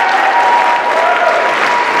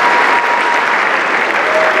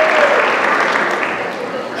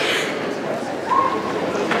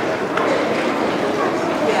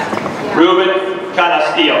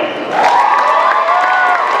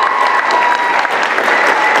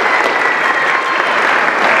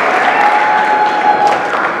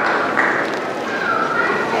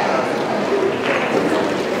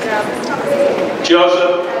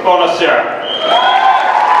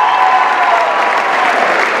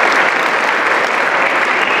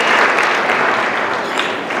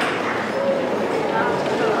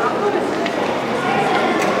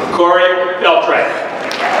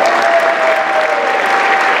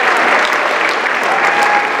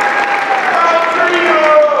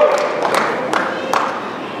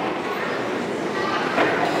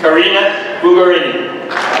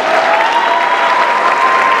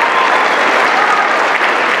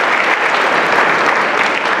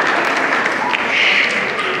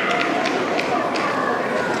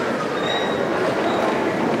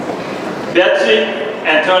 Jesse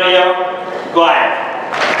Antonio Guaya.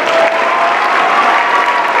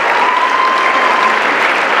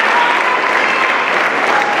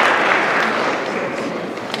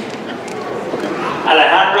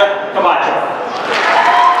 Alejandra Camacho.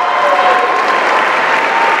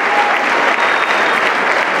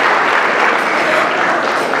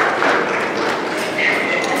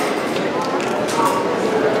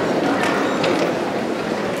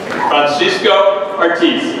 Francisco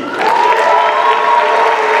Ortiz.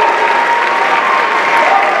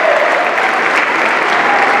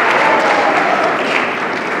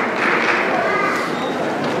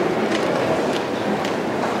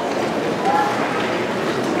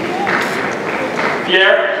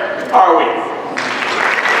 Pierre Arwi.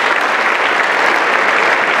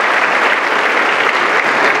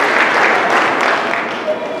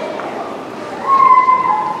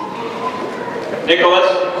 Nicholas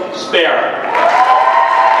Spare.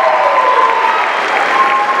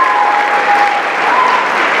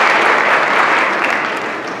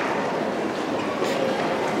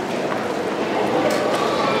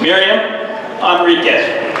 Miriam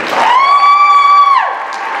Enriquez.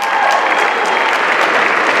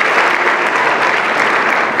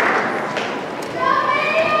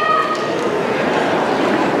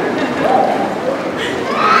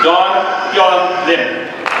 Dawn Yon Lim.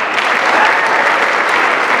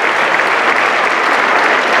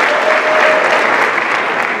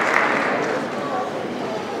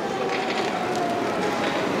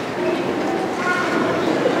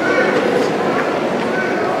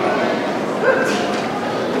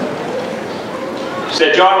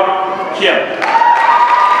 Sejong Kim.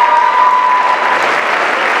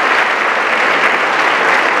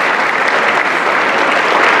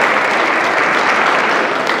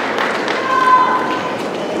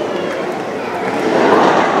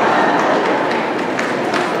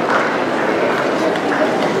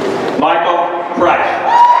 Michael Price.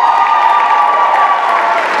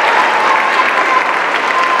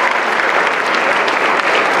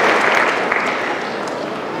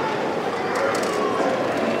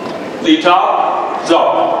 Lita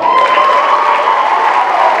Zhou.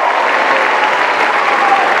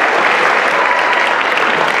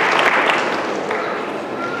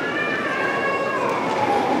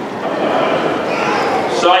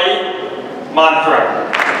 Sai Mantra.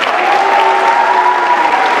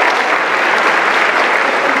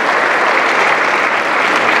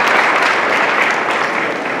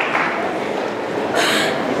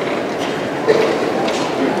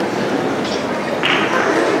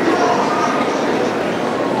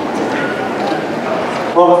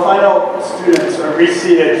 While the final students are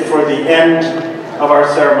reseated for the end of our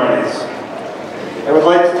ceremonies, I would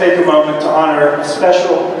like to take a moment to honor a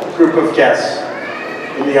special group of guests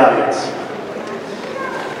in the audience.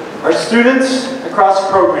 Our students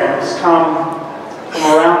across programs come from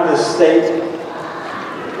around this state,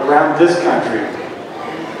 around this country,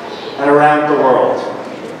 and around the world.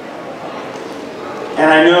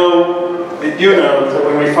 And I know that you know that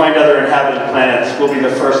when we find other inhabited planets, we'll be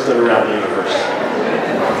the first that are around the universe.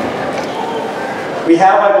 We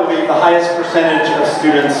have, I believe, the highest percentage of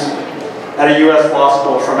students at a U.S. law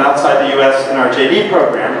school from outside the U.S. in our JD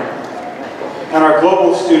program, and our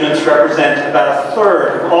global students represent about a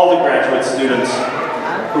third of all the graduate students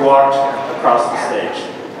who walked across the stage.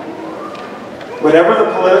 Whatever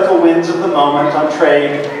the political winds of the moment on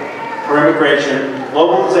trade or immigration,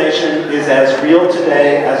 globalization is as real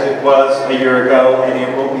today as it was a year ago, and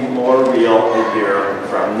it will be more real a year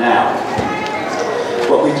from now.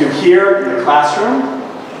 What we do here in the classroom,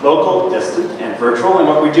 local, distant, and virtual, and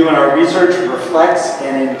what we do in our research reflects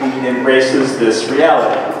and indeed embraces this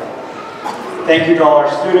reality. Thank you to all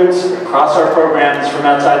our students across our programs from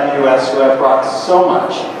outside the U.S. who have brought so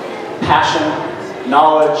much passion,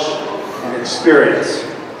 knowledge, and experience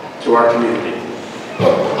to our community.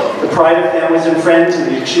 The pride of families and friends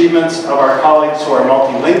and the achievements of our colleagues who are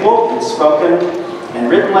multilingual in spoken and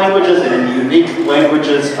written languages and in the unique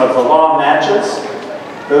languages of the law matches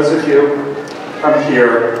those of you from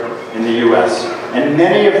here in the U.S. And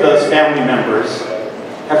many of those family members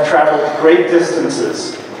have traveled great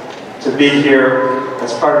distances to be here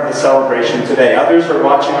as part of the celebration today. Others are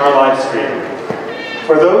watching our live stream.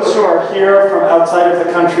 For those who are here from outside of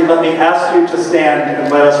the country, let me ask you to stand and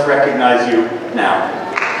let us recognize you now.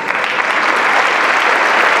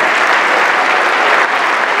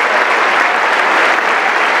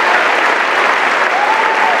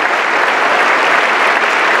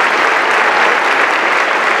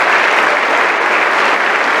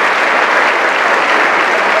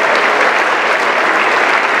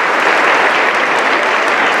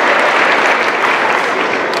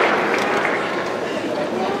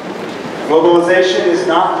 Globalization is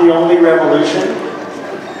not the only revolution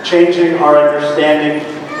changing our understanding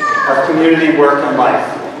of community work and life.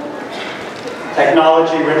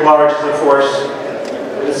 Technology writ large is a force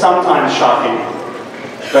that is sometimes shocking,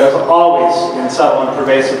 but is always, in subtle and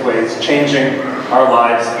pervasive ways, changing our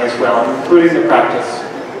lives as well, including the practice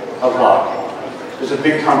of law. There's a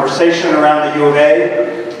big conversation around the U of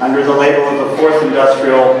A under the label of the Fourth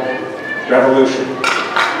Industrial Revolution.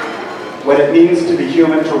 What it means to be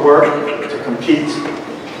human, to work, to compete,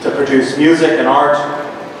 to produce music and art,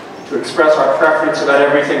 to express our preference about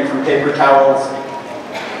everything from paper towels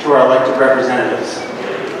to our elected representatives,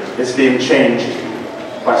 is being changed,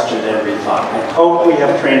 questioned, and rethought. I hope we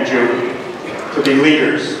have trained you to be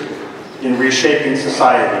leaders in reshaping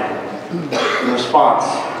society in response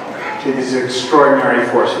to these extraordinary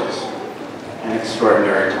forces and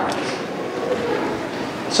extraordinary times.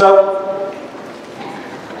 So,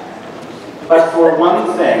 but for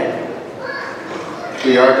one thing,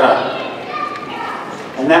 we are done.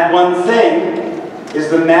 And that one thing is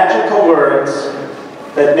the magical words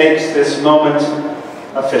that makes this moment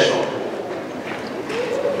official.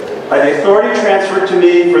 By the authority transferred to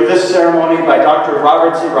me for this ceremony by Dr.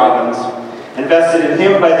 Robert C. Robbins, and vested in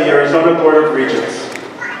him by the Arizona Board of Regents,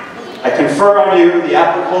 I confer on you the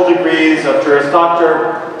applicable degrees of Juris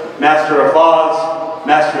Doctor, Master of Laws,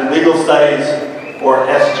 Master in Legal Studies, or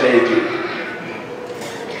SJD.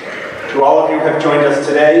 To all of you who have joined us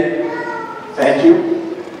today, thank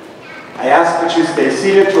you. I ask that you stay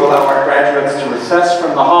seated to allow our graduates to recess from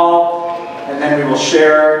the hall, and then we will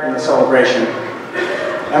share in the celebration.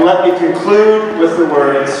 And let me conclude with the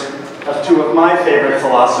words of two of my favorite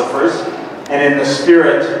philosophers, and in the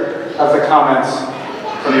spirit of the comments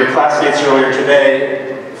from your classmates earlier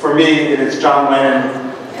today, for me it is John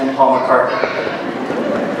Lennon and Paul McCartney.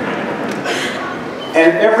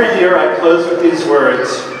 And every year I close with these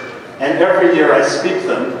words, and every year I speak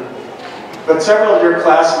them, but several of your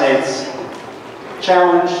classmates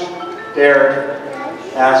challenged, dared,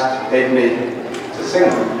 asked, begged me to sing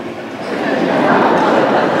them.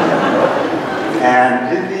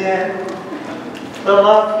 And in the end, the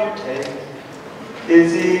love you take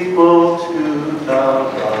is equal